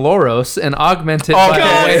Constantine Loros and augmented by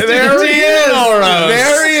there he is.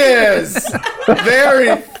 There he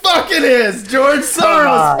fucking is. George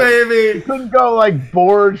Soros, baby. You couldn't go like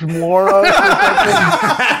Borge Moros or something.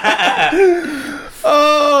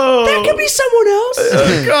 Oh, That could be someone else.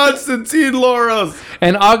 Constantine Loros.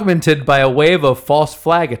 and augmented by a wave of false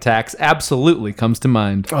flag attacks absolutely comes to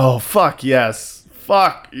mind. Oh, fuck yes.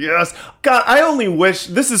 Fuck yes. God, I only wish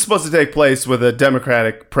this is supposed to take place with a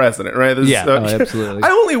Democratic president, right? Absolutely. I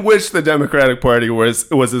only wish the Democratic Party was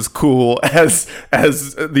as cool as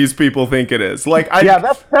these people think it is.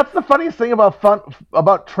 That's the funniest thing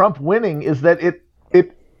about Trump winning is that it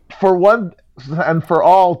for one and for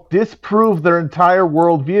all disproved their entire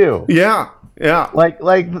worldview. Yeah. Like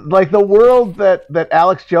the world that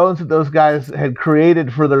Alex Jones and those guys had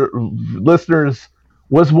created for their listeners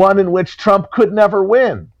was one in which Trump could never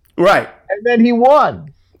win. Right. And then he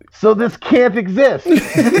won. So this can't exist.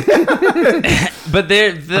 But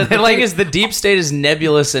the thing is, the deep state is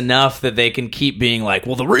nebulous enough that they can keep being like,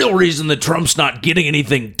 well, the real reason that Trump's not getting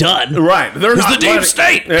anything done Right. They're is not the deep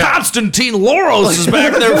state. Yeah. Constantine Loros is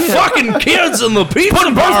back there fucking kids in the pizza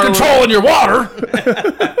Putting birth control in your water.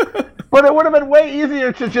 But it would have been way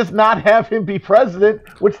easier to just not have him be president,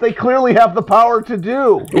 which they clearly have the power to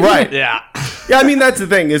do. Right. Yeah. Yeah, I mean, that's the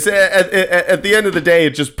thing. Is at the end of the day,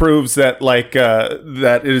 it just proves that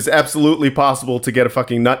that it is absolutely possible to get a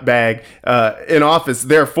fucking nutbag in office.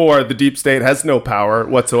 Therefore, the deep state has no power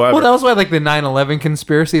whatsoever. Well, that was why the 9/11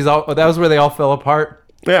 conspiracies, that was where they all fell apart.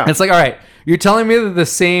 Yeah. And it's like, all right, you're telling me that the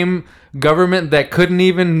same government that couldn't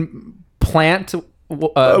even plant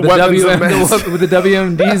the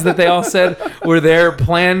WMDs that they all said were there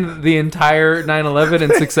planned the entire 9/11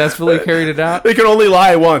 and successfully carried it out. They can only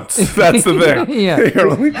lie once. That's the thing. Yeah. If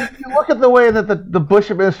you look at the way that the Bush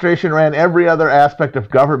administration ran every other aspect of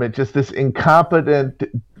government, just this incompetent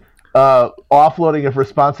offloading of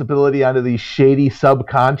responsibility onto these shady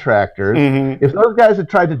subcontractors. Mm-hmm. If those guys had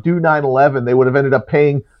tried to do 9/11, they would have ended up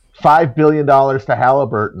paying $5 billion to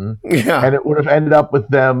Halliburton, Yeah. and it would have ended up with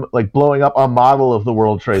them like blowing up a model of the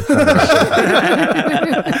World Trade Center.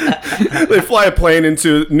 They fly a plane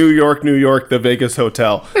into New York, the Vegas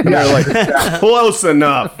hotel. And they're like, close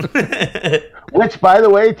enough. Which, by the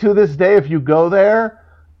way, to this day, if you go there,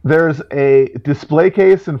 there's a display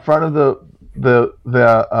case in front of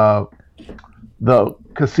the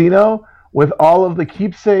casino with all of the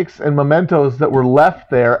keepsakes and mementos that were left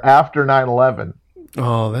there after 9/11.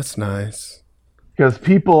 Oh, that's nice. Because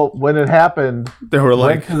people, when it happened, They were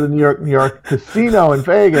like, went to the New York casino in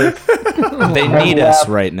Vegas, They need us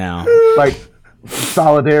right now. like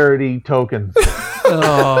solidarity tokens.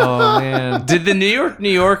 Oh man. Did the New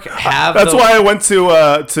York have? that's why I went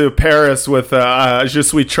to Paris with Je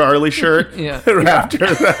suis Charlie shirt. Yeah. After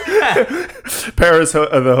the Paris,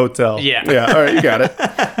 the hotel. Yeah. Yeah. All right, you got it.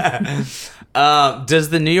 Does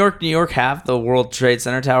the New York have the World Trade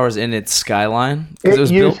Center towers in its skyline? 'Cause It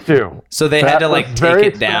was used to. So they had to like was take very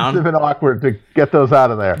it down. expensive and awkward to get those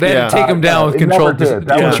out of there. They had to Yeah. take them down with it never controlled did.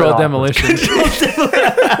 That was controlled an demolition.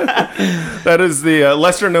 That is the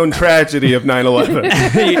lesser known tragedy of 9/11.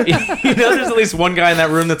 You know, there's at least one guy in that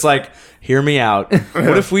room that's like, "Hear me out.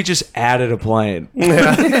 What if we just added a plane?"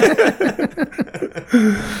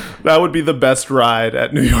 That would be the best ride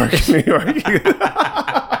at New York.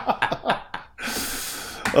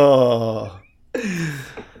 Oh.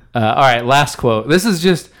 All right, last quote. This is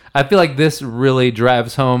just, I feel like this really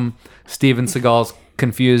drives home Steven Seagal's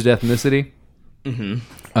confused ethnicity.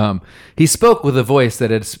 He spoke with a voice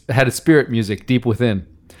that had a spirit music deep within.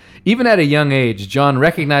 Even at a young age, John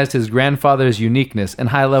recognized his grandfather's uniqueness and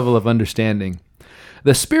high level of understanding.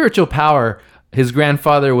 The spiritual power his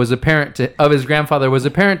grandfather was apparent to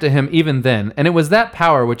him even then, and it was that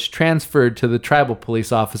power which transferred to the tribal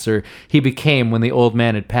police officer he became when the old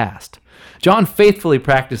man had passed. John faithfully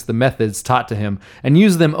practiced the methods taught to him and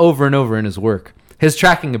used them over and over in his work. His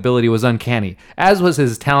tracking ability was uncanny, as was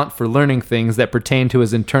his talent for learning things that pertain to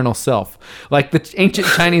his internal self, like the ancient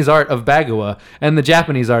Chinese art of Bagua and the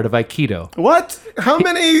Japanese art of Aikido. What? How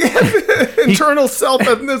many internal self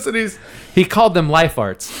ethnicities? He called them life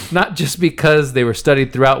arts, not just because they were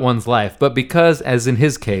studied throughout one's life, but because, as in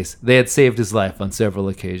his case, they had saved his life on several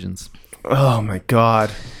occasions. Oh my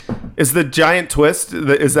God. Is the giant twist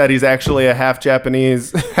is that he's actually a half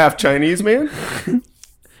Japanese, half Chinese man?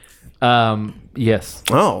 Yes.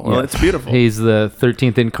 Oh, well, that's beautiful. He's the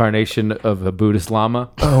 13th incarnation of a Buddhist Lama.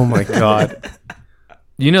 Oh my God.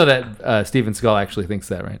 You know that Steven Seagal actually thinks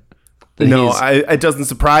that, right? That No, he's- it doesn't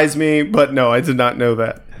surprise me, but no, I did not know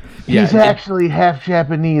that. yeah, He's actually half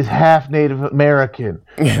Japanese, half Native American,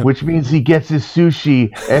 which means he gets his sushi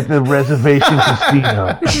at the reservation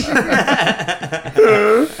casino.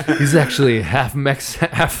 he's actually half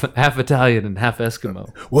half Italian and half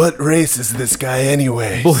Eskimo. What race is this guy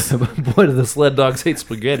anyway? Boy, do the sled dogs hate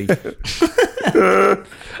spaghetti.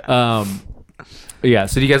 Yeah.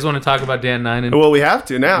 So do you guys want to talk about Dan Ninen? Well, we have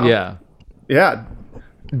to now. Yeah. Yeah.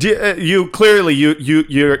 You clearly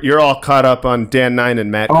you're all caught up on Dan Nine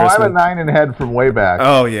and Matt Oh, I'm a Christman. 9 and head from way back.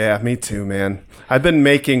 Oh yeah, me too, man. I've been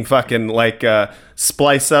making fucking like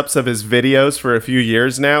splice ups of his videos for a few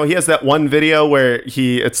years now. He has that one video where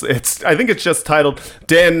it's I think it's just titled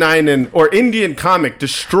Dan Ninen or Indian comic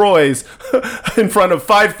destroys in front of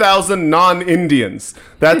 5,000 non-Indians.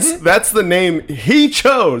 That's the name he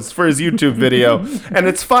chose for his YouTube video, and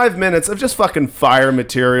it's 5 minutes of just fucking fire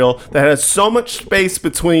material that has so much space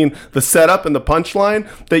between the setup and the punchline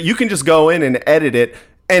that you can just go in and edit it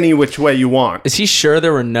any which way you want. Is he sure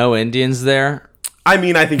there were no Indians there? I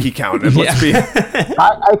mean, I think he counted. Let's be.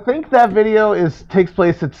 I think that video takes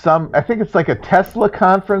place at I think it's like a Tesla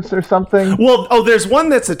conference or something. Well, there's one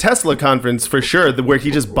that's a Tesla conference for sure, where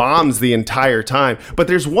he just bombs the entire time. But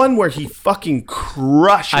there's one where he fucking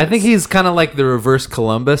crushes. I think he's kind of like the reverse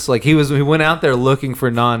Columbus. Like he went out there looking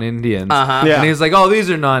for non-Indians. Uh-huh. Yeah. And he was like, "Oh,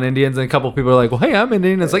 these are non-Indians." And a couple people are like, "Well, hey, I'm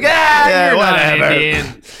Indian." It's like, Yeah, you're whatever.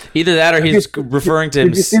 non-Indian." Either that or he's referring to him.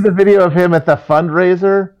 Did you see the video of him at the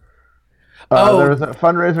fundraiser? Oh. There was a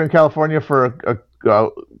fundraiser in California for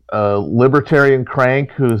a libertarian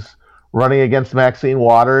crank who's running against Maxine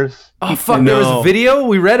Waters. Oh fuck! There was a video.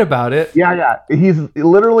 We read about it. Yeah. He's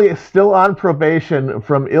literally still on probation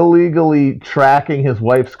from illegally tracking his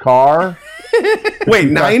wife's car. Wait,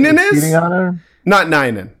 Ninen Cheating is? on her? Not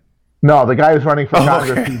Ninen. No, the guy who's running for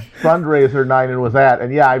Congress, okay. whose fundraiser Ninen was at.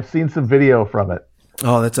 And yeah, I've seen some video from it.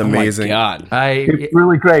 Oh, that's amazing. God. It's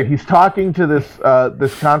really great. He's talking to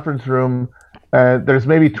this conference room. There's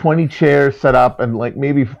maybe 20 chairs set up, and like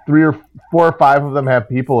maybe 3 or 4 or 5 of them have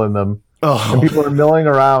people in them. Oh. And people are milling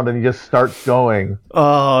around, and he just starts going.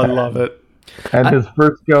 Oh, I love it. And his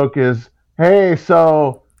first joke is, "Hey,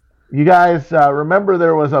 so you guys remember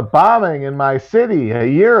there was a bombing in my city a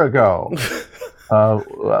year ago.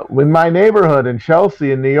 In my neighborhood in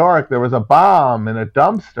Chelsea in New York, there was a bomb in a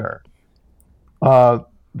dumpster.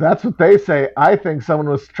 That's what they say. I think someone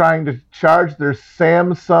was trying to charge their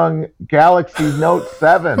Samsung Galaxy Note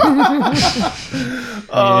 7.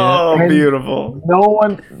 Oh, And beautiful.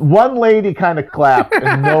 one lady kind of clapped,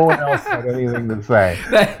 and no one else had anything to say.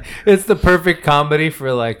 It's the perfect comedy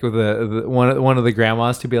for like the one of the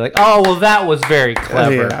grandmas to be like, "Oh, well, that was very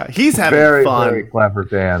clever." Yeah, he's having Very, fun. very clever,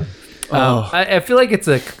 Dan. I feel like it's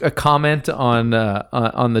a comment on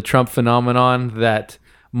the Trump phenomenon that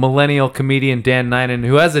millennial comedian Dan Ninen,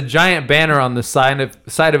 who has a giant banner on the side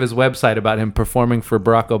of his website about him performing for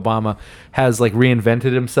Barack Obama, has like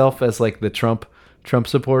reinvented himself as like the Trump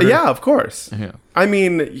supporter. Yeah, of course. Yeah. I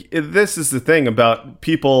mean, this is the thing about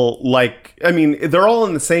people they're all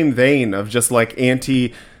in the same vein of just like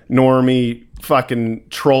anti-normie fucking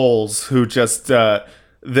trolls who just,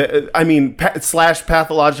 slash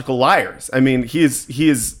pathological liars. I mean, he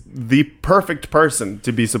is the perfect person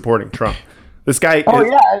to be supporting Trump. This guy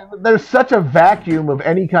There's such a vacuum of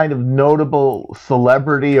any kind of notable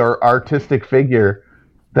celebrity or artistic figure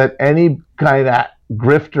that any kind of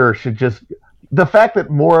grifter should just... The fact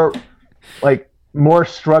that more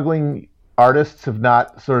struggling artists have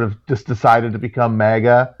not sort of just decided to become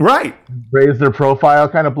MAGA, right. raise their profile,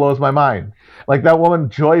 kind of blows my mind. Like that woman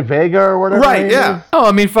Joy Vega or whatever. Right, her name yeah. is. Oh,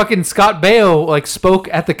 I mean, fucking Scott Baio like spoke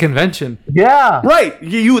at the convention. Yeah. Right.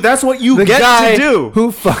 That's what you The get guy to do.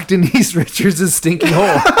 who fucked Denise Richards' stinky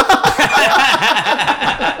hole.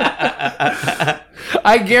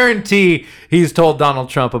 I guarantee he's told Donald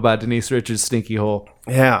Trump about Denise Richards' stinky hole.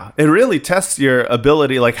 Yeah. It really tests your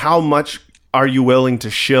ability. Like, how much are you willing to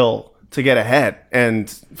shill to get ahead? And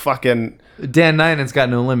fucking... Dan Ninen's got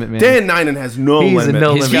no limit, man. Dan Ninen has no He's a limit.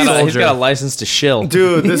 no He's limit got soldier. a license to shill.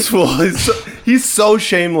 Dude, this fool he's so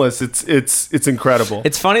shameless. It's incredible.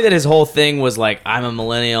 It's funny that his whole thing was like, I'm a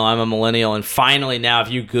millennial, and finally now if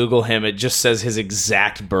you Google him, it just says his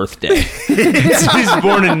exact birthday. So he's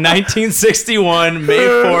born in 1961, May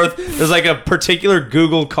 4th. There's like a particular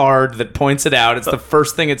Google card that points it out. It's the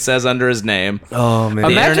first thing it says under his name. Oh man.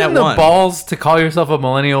 The Imagine internet the won. balls to call yourself a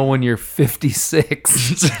millennial when you're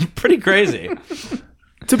 56. It's pretty crazy.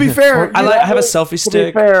 To be fair, I have a selfie To be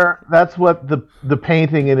stick. fair, that's what the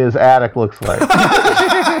painting in his attic looks like. So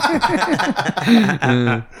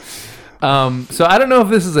I don't know if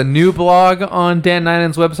this is a new blog on Dan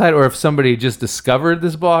Ninen's website or if somebody just discovered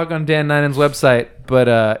this blog on Dan Ninen's website,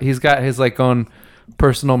 but he's got his like own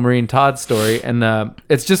personal Maureen Todd story, and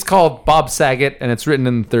it's just called Bob Saget, and it's written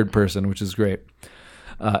in the third person, which is great.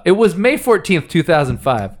 It was May 14th,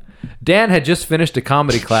 2005. Dan had just finished a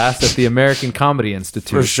comedy class at the American Comedy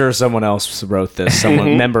Institute. For sure someone else wrote this,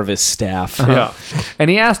 someone member of his staff. yeah.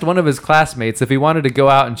 And he asked one of his classmates if he wanted to go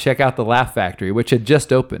out and check out the Laugh Factory, which had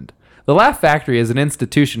just opened. The Laugh Factory is an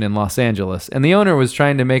institution in Los Angeles, and the owner was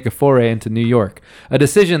trying to make a foray into New York, a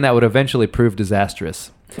decision that would eventually prove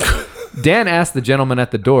disastrous. Dan asked the gentleman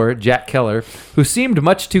at the door, Jack Keller, who seemed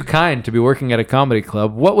much too kind to be working at a comedy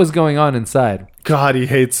club, what was going on inside. God, he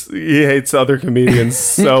hates other comedians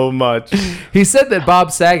so much. He said that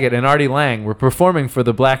Bob Saget and Artie Lang were performing for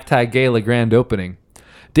the Black Tie Gala grand opening.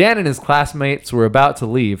 Dan and his classmates were about to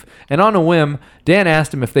leave, and on a whim, Dan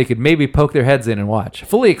asked him if they could maybe poke their heads in and watch,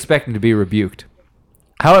 fully expecting to be rebuked.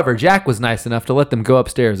 However, Jack was nice enough to let them go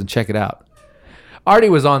upstairs and check it out. Artie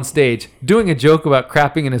was on stage, doing a joke about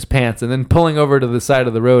crapping in his pants and then pulling over to the side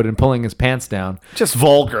of the road and pulling his pants down. Just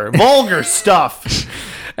vulgar stuff.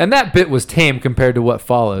 And that bit was tame compared to what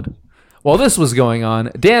followed. While this was going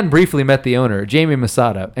on, Dan briefly met the owner, Jamie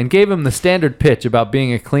Masada, and gave him the standard pitch about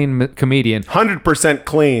being a clean comedian 100%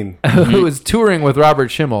 clean. who was touring with Robert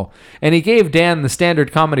Schimmel, and he gave Dan the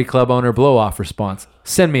standard comedy club owner blow-off response,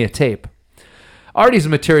 send me a tape. Artie's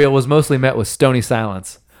material was mostly met with stony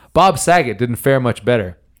silence. Bob Saget didn't fare much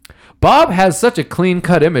better. Bob has such a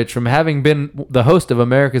clean-cut image from having been the host of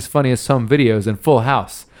America's Funniest Home Videos and Full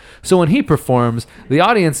House. So when he performs, the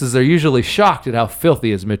audiences are usually shocked at how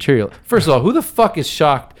filthy his material. First of all, who the fuck is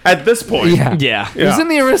shocked? At this point. Yeah. He's in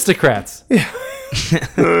the Aristocrats.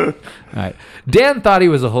 All right. Dan thought he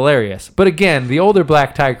was hilarious, but again, the older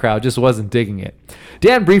black tie crowd just wasn't digging it.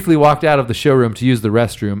 Dan briefly walked out of the showroom to use the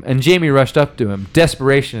restroom, and Jamie rushed up to him,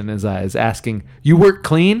 desperation in his eyes, asking, "You work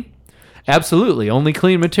clean?" "Absolutely, only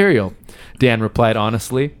clean material," Dan replied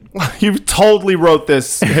honestly. He totally wrote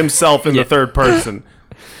this himself in the third person.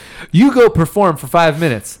 "You go perform for 5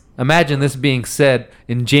 minutes." Imagine this being said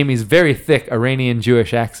in Jamie's very thick Iranian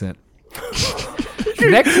Jewish accent.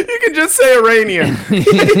 You can just say Iranian.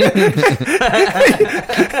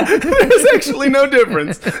 There's actually no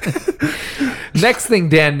difference. Next thing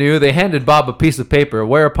Dan knew, they handed Bob a piece of paper,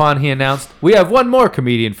 whereupon he announced, "We have one more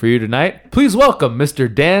comedian for you tonight. Please welcome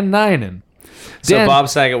Mr. Dan Ninen." So Dan- Bob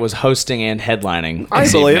Saget was hosting and headlining. I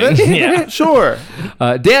this believe it. evening. Yeah. Sure.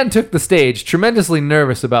 Dan took the stage, tremendously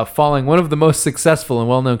nervous about falling one of the most successful and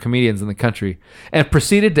well-known comedians in the country, and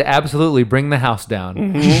proceeded to absolutely bring the house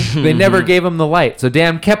down. They never gave him the light, so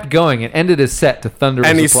Dan kept going and ended his set to thunderous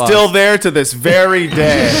And he's applause. still there to this very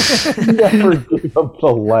day. Never give up the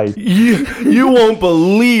light. You won't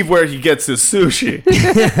believe where he gets his sushi.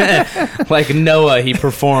 Like Noah, he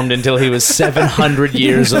performed until he was 700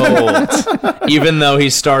 years old, even though he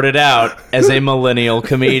started out as a millennial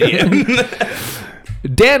comedian.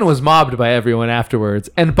 Dan was mobbed by everyone afterwards,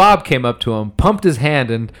 and Bob came up to him, pumped his hand,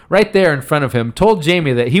 and right there in front of him told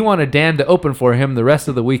Jamie that he wanted Dan to open for him the rest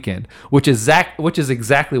of the weekend, which is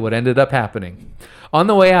exactly what ended up happening. On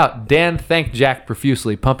the way out, Dan thanked Jack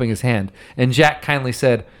profusely, pumping his hand, and Jack kindly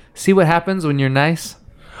said, "See what happens when you're nice?"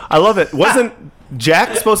 I love it. Wasn't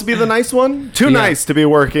Jack supposed to be the nice one? Too nice to be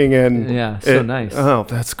working in. Yeah, so nice. Oh,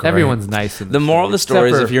 that's great. Everyone's nice. In The moral of the story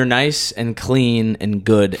is except if for- you're nice and clean and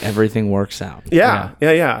good, everything works out. Yeah.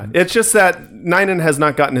 It's just that Ninen has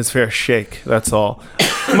not gotten his fair shake. That's all.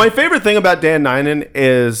 My favorite thing about Dan Ninen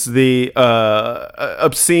is the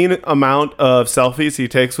obscene amount of selfies he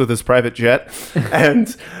takes with his private jet,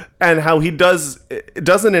 and how he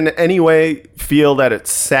doesn't in any way feel that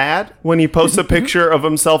it's sad when he posts a picture of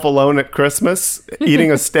himself alone at Christmas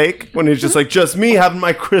eating a steak, when he's just like, just me having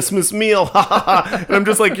my Christmas meal. And I'm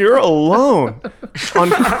just like, you're alone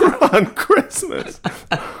on Christmas.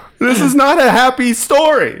 This is not a happy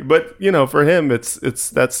story, but for him, it's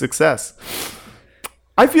that's success.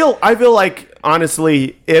 I feel like,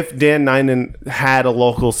 honestly, if Dan Ninen had a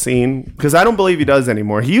local scene, because I don't believe he does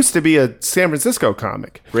anymore. He used to be a San Francisco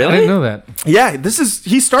comic. I Really? didn't know that. Yeah,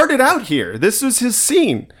 he started out here. This was his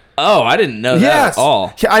scene. Oh, I didn't know that Yes. at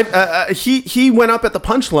all. He went up at the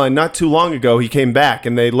Punchline not too long ago. He came back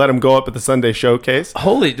and they let him go up at the Sunday Showcase.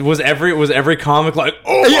 Holy, was every comic like,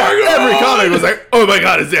 oh Yeah, my God. every comic was like, "Oh my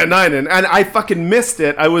God, it's Dan Ninen," and I fucking missed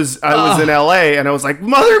it. I was in LA and I was like,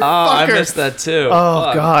 "Motherfucker!" Oh, I missed that too. Oh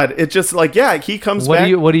Fuck. God, it just like he comes What back.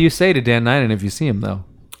 do you say to Dan Ninen if you see him though?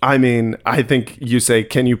 I mean, I think you say,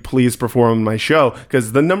 "Can you please perform on my show?"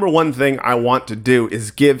 Because the number one thing I want to do is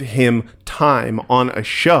give him time on a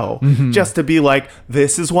show, just to be like,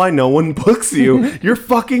 "This is why no one books you. You're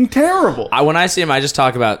fucking terrible." When I see him, I just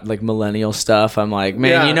talk about like millennial stuff. I'm like, man,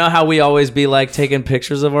 Yeah. you know how we always be like taking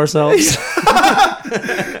pictures of ourselves?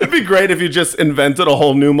 It'd be great if you just invented a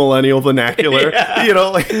whole new millennial vernacular.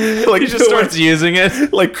 Like He just starts using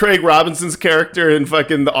it. like Craig Robinson's character in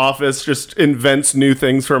fucking The Office just invents new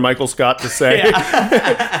things for Michael Scott to say.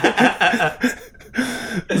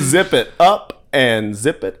 Zip it up and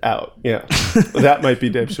zip it out. Yeah, that might be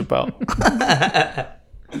Dave Chappelle.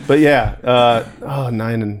 But yeah,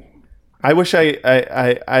 Ninen. I wish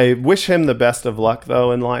I wish him the best of luck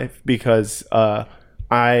though in life, because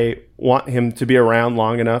I want him to be around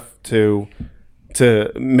long enough to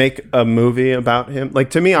make a movie about him. Like,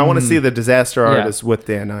 to me, I want to see The Disaster Artist with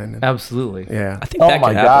Dan Ninen. Absolutely. Yeah. I think Oh that my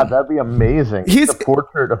could God, happen. that'd be amazing. He's- a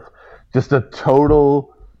portrait of just a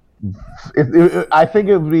total. I think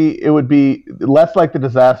it would be less like The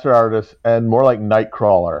Disaster Artist and more like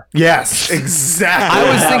Nightcrawler. Yes, exactly. I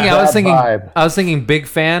vibe. was thinking big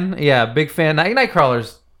fan. Yeah, big fan.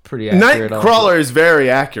 Nightcrawler's pretty accurate. also. Nightcrawler is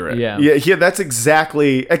very accurate. Yeah. That's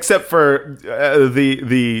exactly, except for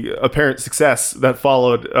the apparent success that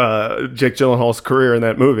followed Jake Gyllenhaal's career in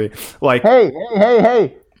that movie. Like,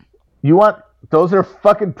 Hey! You want? Those are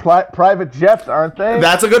fucking private jets, aren't they?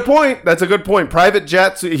 that's a good point. Private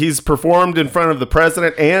jets. He's performed in front of the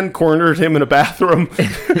president and cornered him in a bathroom.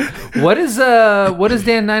 What does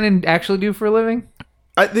Dan Ninen actually do for a living?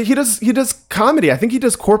 He does comedy. I think he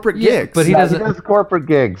does corporate gigs. but he He doesn't. does corporate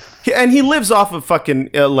gigs. And he lives off of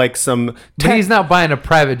fucking like some. But he's not buying a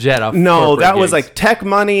private jet off. No, corporate that was gigs. like tech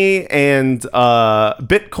money and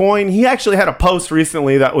Bitcoin. He actually had a post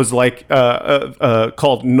recently that was like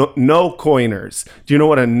called no coiners. Do you know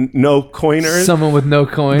what a no coiner is? someone with no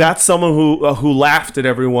coin. That's someone who laughed at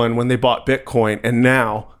everyone when they bought Bitcoin, and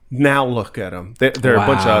now Now look at them. They're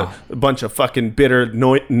Wow. a bunch of fucking bitter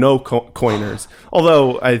coiners.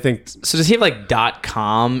 Although I think, So does he have like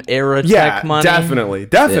 .com era yeah, tech money? definitely.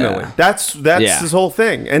 Yeah. That's Yeah. his whole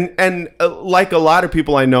thing. And like a lot of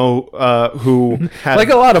people I know who have Like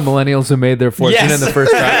a lot of millennials who made their fortune Yes. in the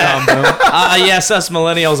first .com boom. Yes, us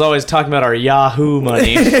millennials always talking about our Yahoo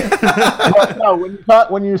money. No,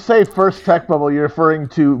 when you say first tech bubble, you're referring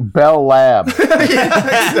to Bell Labs.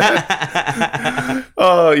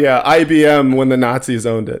 Oh yeah, IBM when the Nazis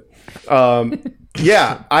owned it.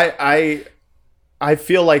 Yeah, I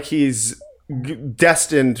feel like he's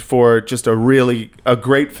destined for just a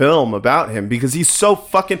great film about him because he's so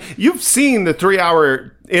fucking. You've seen the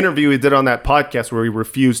 3-hour interview he did on that podcast where he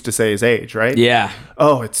refused to say his age, right? Yeah.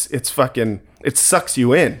 Oh, it's fucking. It sucks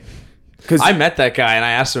you in. I met that guy and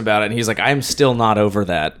I asked him about it, and he's like, "I'm still not over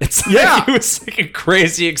that." It's like, Yeah. it was like a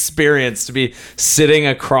crazy experience to be sitting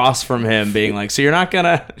across from him, being like, "So you're not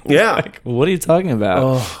gonna?" Yeah. Like, what are you talking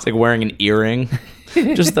about? It's like wearing an earring.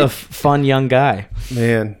 Just a fun young guy.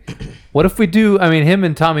 Man. What if we do? I mean, him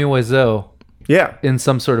and Tommy Wiseau Yeah, in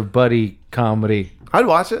some sort of buddy comedy. I'd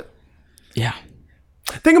watch it. Yeah.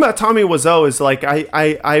 Thing about Tommy Wiseau is like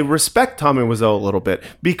I respect Tommy Wiseau a little bit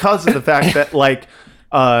because of the fact that like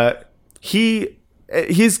he's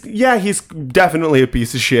definitely a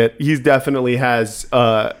piece of shit. He definitely has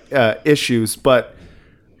issues, but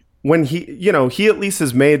when he at least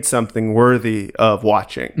has made something worthy of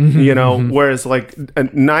watching, whereas like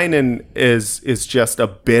Ninan is just a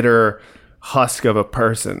bitter husk of a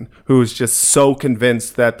person who's just so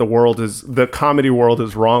convinced that the comedy world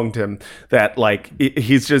has wronged him that like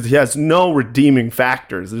he has no redeeming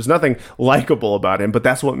factors. There's nothing likable about him, but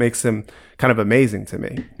that's what makes him kind of amazing to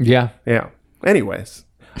me. Yeah. Yeah. Anyways,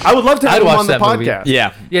 I would love to have I'd him watch on the that movie. podcast.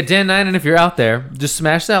 Yeah. Yeah, Dan Ninen, if you're out there, just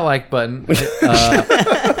smash that like button.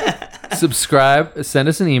 Subscribe. Send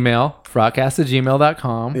us an email,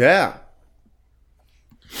 frogcast@gmail.com. Yeah.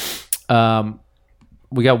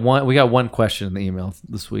 We got one question in the email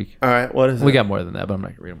this week. All right. What is it? We got more than that, but I'm not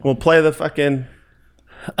gonna read them all. We'll play the fucking.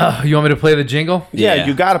 You want me to play the jingle? Yeah, Yeah.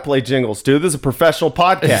 you got to play jingles, dude. This is a professional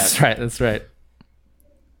podcast. That's right. That's right.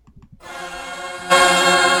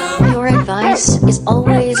 Your advice is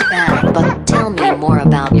always bad, but tell me more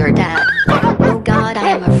about your dad. Oh God, I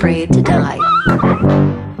am afraid to die.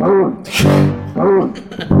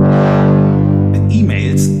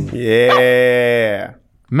 Emails. Yeah.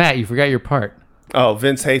 Matt, you forgot your part. Oh,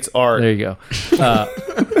 Vince hates art. There you go.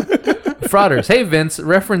 Frauders. Hey, Vince.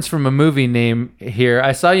 Reference from a movie name here.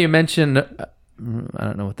 I saw you mention... I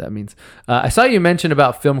don't know what that means. I saw you mention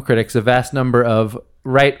about film critics a vast number of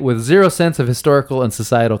with zero sense of historical and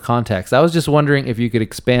societal context. I was just wondering if you could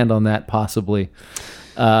expand on that possibly.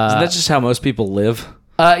 Isn't that just how most people live?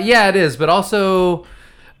 Yeah, it is. But also...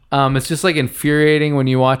 it's just like infuriating when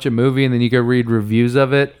you watch a movie and then you go read reviews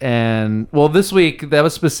of it. And well, this week that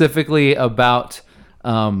was specifically about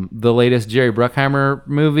the latest Jerry Bruckheimer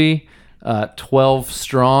movie, 12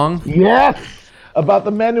 Strong. Yes, about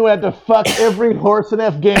the men who had to fuck every horse in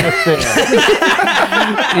Afghanistan.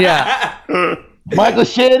 Yeah. Michael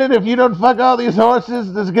Shannon, if you don't fuck all these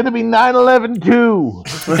horses, there's going to be 9/11 too.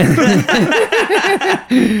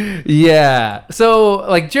 Yeah. So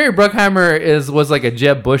like Jerry Bruckheimer was like a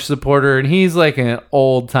Jeb Bush supporter, and he's like an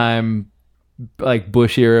old time like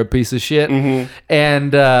Bush era piece of shit.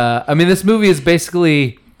 And I mean, this movie is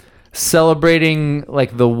basically celebrating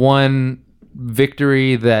like the one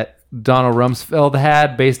victory that Donald Rumsfeld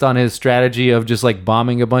had based on his strategy of just like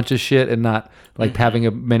bombing a bunch of shit and not like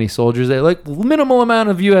having many soldiers there, like minimal amount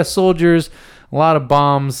of U.S. soldiers, a lot of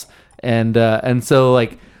bombs, and so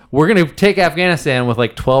like we're gonna take Afghanistan with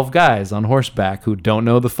like 12 guys on horseback who don't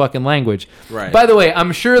know the fucking language. Right. By the way,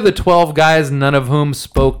 I'm sure the 12 guys, none of whom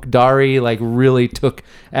spoke Dari, like really took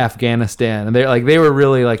Afghanistan, and they were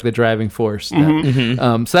really like the driving force. So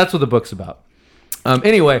that's what the book's about.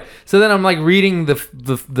 Anyway, so then I'm like reading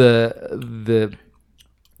the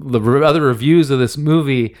other reviews of this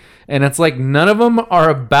movie, and it's like none of them are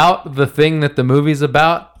about the thing that the movie's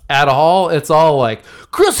about at all. It's all like,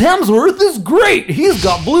 Chris Hemsworth is great. He's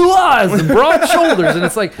got blue eyes and broad shoulders, and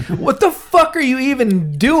it's like, what the fuck are you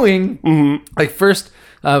even doing? Like first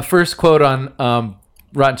quote on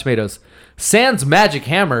Rotten Tomatoes. Sans magic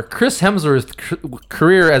hammer, Chris Hemsworth's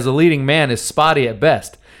career as a leading man is spotty at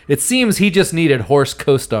best. It seems he just needed horse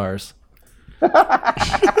co-stars.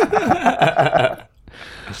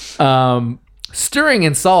 Stirring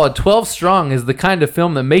and solid, 12 Strong is the kind of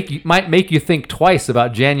film that might make you think twice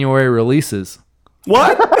about January releases.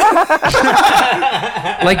 What?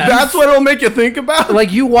 Like That's what it'll make you think about?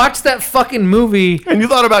 like you watched that fucking movie And you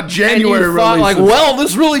thought about and January you thought like, releases. well,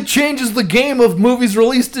 this really changes the game of movies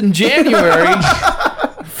released in January.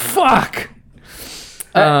 Fuck.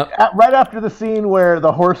 Right after the scene where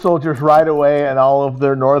the horse soldiers ride away and all of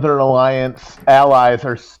their Northern Alliance allies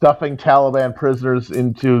are stuffing Taliban prisoners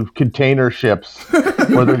into container ships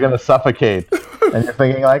where they're going to suffocate. And you're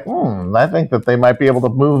thinking like, I think that they might be able to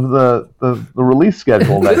move the release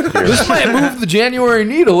schedule next year. This might move the January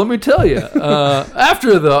needle, let me tell you.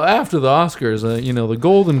 After the Oscars, the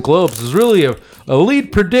Golden Globes is really a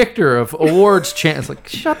lead predictor of awards chance. Like,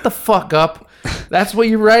 shut the fuck up. That's what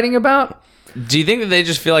you're writing about? Do you think that they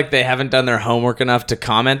just feel like they haven't done their homework enough to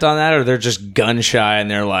comment on that, or they're just gun shy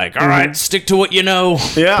and they're like, all right, stick to what you know.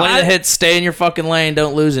 Yeah. Play the hits, stay in your fucking lane,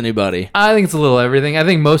 don't lose anybody. I think it's a little everything. I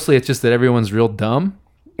think mostly it's just that everyone's real dumb.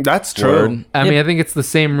 That's true. I mean, I think it's the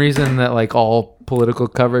same reason that like all political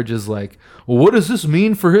coverage is like, well, what does this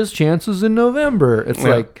mean for his chances in November? It's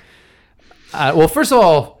like, well, first of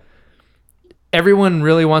all, everyone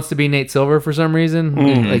really wants to be Nate Silver for some reason.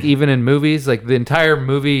 Like even in movies, like the entire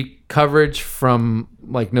movie coverage from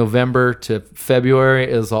like November to February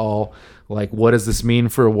is all like, what does this mean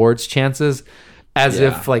for awards chances? As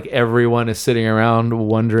if like everyone is sitting around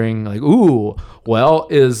wondering like, ooh, well,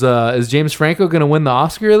 is James Franco going to win the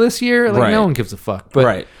Oscar this year? Like Right. no one gives a fuck.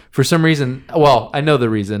 But for some reason, well, I know the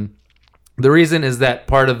reason. The reason is that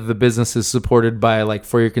part of the business is supported by like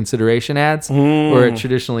for your consideration ads, where it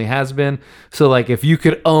traditionally has been. So like if you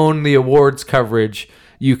could own the awards coverage,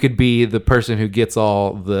 you could be the person who gets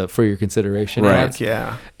all the for your consideration ads.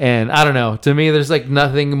 Yeah. And I don't know. To me, there's like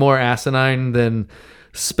nothing more asinine than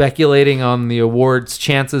speculating on the awards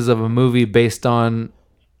chances of a movie based on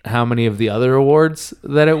how many of the other awards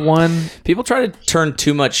that it won. People try to turn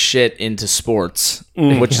too much shit into sports,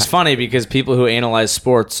 which is funny because people who analyze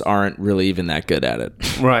sports aren't really even that good at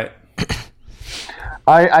it. Right.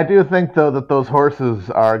 I do think though that those horses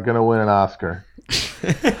are going to win an Oscar.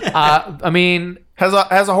 I mean, Has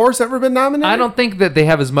a horse ever been nominated? I don't think that they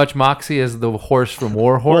have as much moxie as the horse from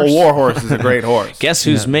War Horse. Well, War Horse is a great horse. Guess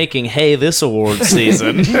who's making hay this award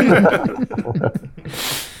season?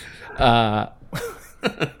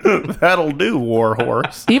 That'll do, War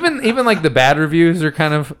Horse. Even like the bad reviews are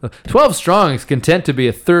kind of 12 Strong is content to be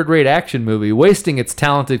a third-rate action movie, wasting its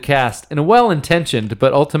talented cast in a well-intentioned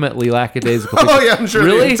but ultimately lackadaisical. Oh, yeah, I'm sure the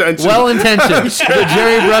really intention- well-intentioned. The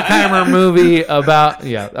Jerry Bruckheimer movie about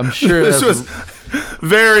I'm sure This that's- was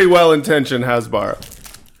very well-intentioned, Hasbara.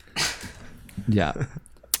 Yeah.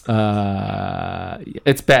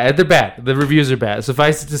 It's bad. They're bad. The reviews are bad.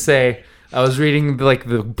 Suffice it to say, I was reading like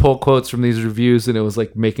the pull quotes from these reviews, and it was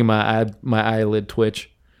like making my eyelid twitch.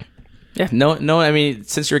 Yeah, no. I mean,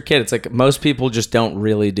 since you're a kid, it's like most people just don't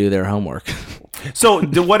really do their homework. So,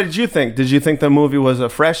 what did you think? Did you think the movie was a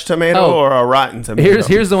fresh tomato Oh. or a rotten tomato?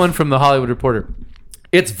 Here's the one from the Hollywood Reporter.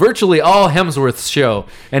 It's virtually all Hemsworth's show,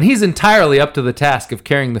 and he's entirely up to the task of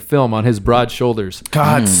carrying the film on his broad shoulders.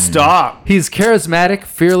 God, stop. He's charismatic,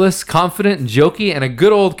 fearless, confident, and jokey, and a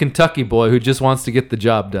good old Kentucky boy who just wants to get the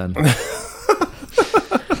job done.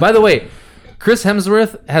 By the way, Chris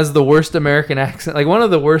Hemsworth has the worst American accent, like one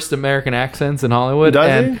of the worst American accents in Hollywood.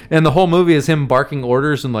 Does he? And the whole movie is him barking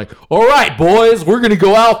orders and like, all right, boys, we're going to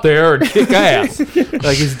go out there and kick ass.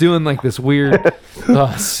 Like he's doing like this weird,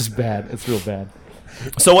 it's just bad. It's real bad.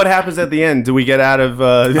 So what happens at the end? Do we get out of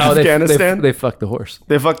Afghanistan? They fuck the horse.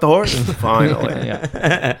 They fucked the horse? Finally.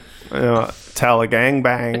 Yeah. Tell a gang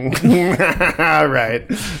bang. All right.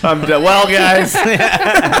 I'm done. Well, guys.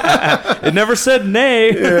 It never said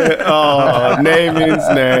nay. Nay means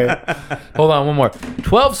nay. Hold on, one more.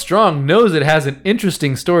 12 Strong knows it has an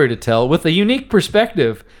interesting story to tell with a unique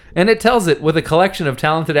perspective, and it tells it with a collection of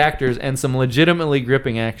talented actors and some legitimately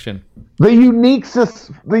gripping action. The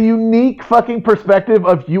unique fucking perspective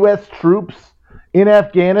of U.S. troops in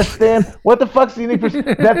Afghanistan. What the fuck's the unique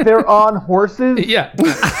perspective? That they're on horses? Yeah.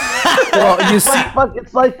 Well, you see,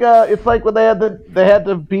 It's like when they had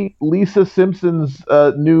to beat Lisa Simpson's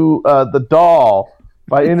new The Doll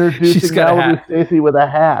by She's introducing got a Malibu hat. Stacy with a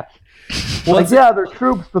hat. well, They're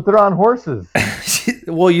troops, but they're on horses.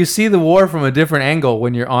 well, you see the war from a different angle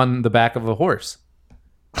when you're on the back of a horse.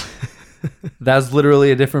 That's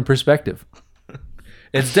literally a different perspective.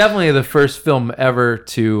 It's definitely the first film ever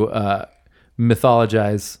to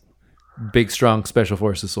mythologize big, strong special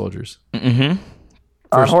forces soldiers.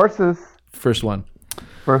 On horses. First one.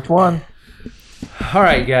 First one. All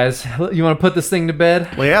right, guys. You want to put this thing to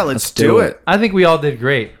bed? Well, yeah, let's do it. I think we all did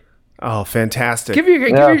great. Oh, fantastic. Give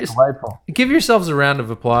Delightful. yourselves a round of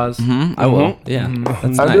applause. I will. Yeah,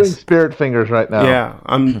 that's I'm doing nice. spirit fingers right now. Yeah,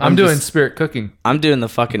 I'm doing spirit cooking. I'm doing the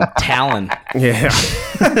fucking Talon. Yeah.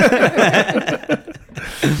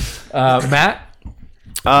 Matt?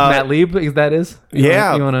 Matt Lieb, that is?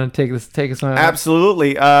 Yeah. You want to take us on?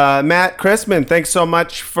 Absolutely. Matt Chrisman, thanks so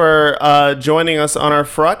much for joining us on our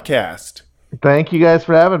Fraudcast. Thank you guys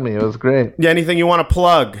for having me. It was great. Yeah, anything you want to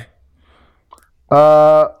plug?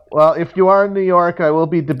 Well, if you are in New York, I will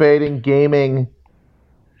be debating gaming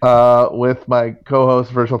with my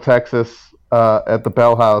co-host Virtual Texas at the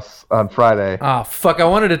Bell House on Friday. Oh, fuck. I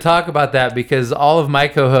wanted to talk about that because all of my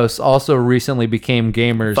co-hosts also recently became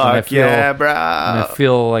gamers. Fuck and I feel, yeah, bro. And I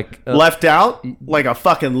feel like... Left out? Like a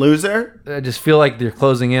fucking loser? I just feel like they're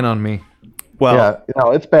closing in on me. Well, Yeah,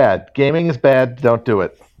 no, it's bad. Gaming is bad. Don't do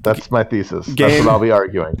it. That's my thesis. That's Game- what I'll be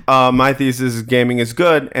arguing. my thesis is gaming is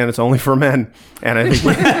good and it's only for men. And I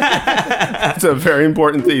think it's a very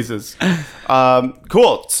important thesis.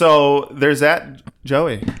 Cool. So there's that,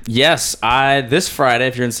 Joey. Yes, this Friday,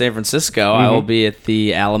 if you're in San Francisco, I will be at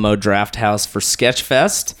the Alamo Draft House for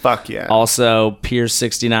Sketchfest. Fuck yeah. Also, Pier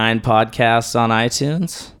 69 podcasts on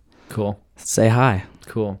iTunes. Cool. Say hi.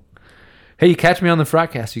 Cool. Hey, you catch me on the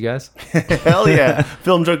Fraudcast, you guys. Hell yeah.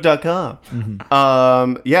 Filmdrunk.com.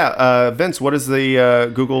 Vince, what is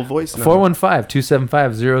the Google Voice number?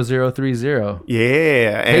 415-275-0030.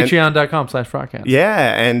 Yeah. And, Patreon.com/Fraudcast.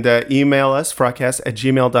 yeah. And email us,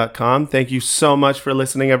 fraudcast@gmail.com. Thank you so much for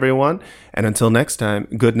listening, everyone. And until next time,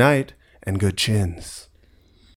 good night and good chins.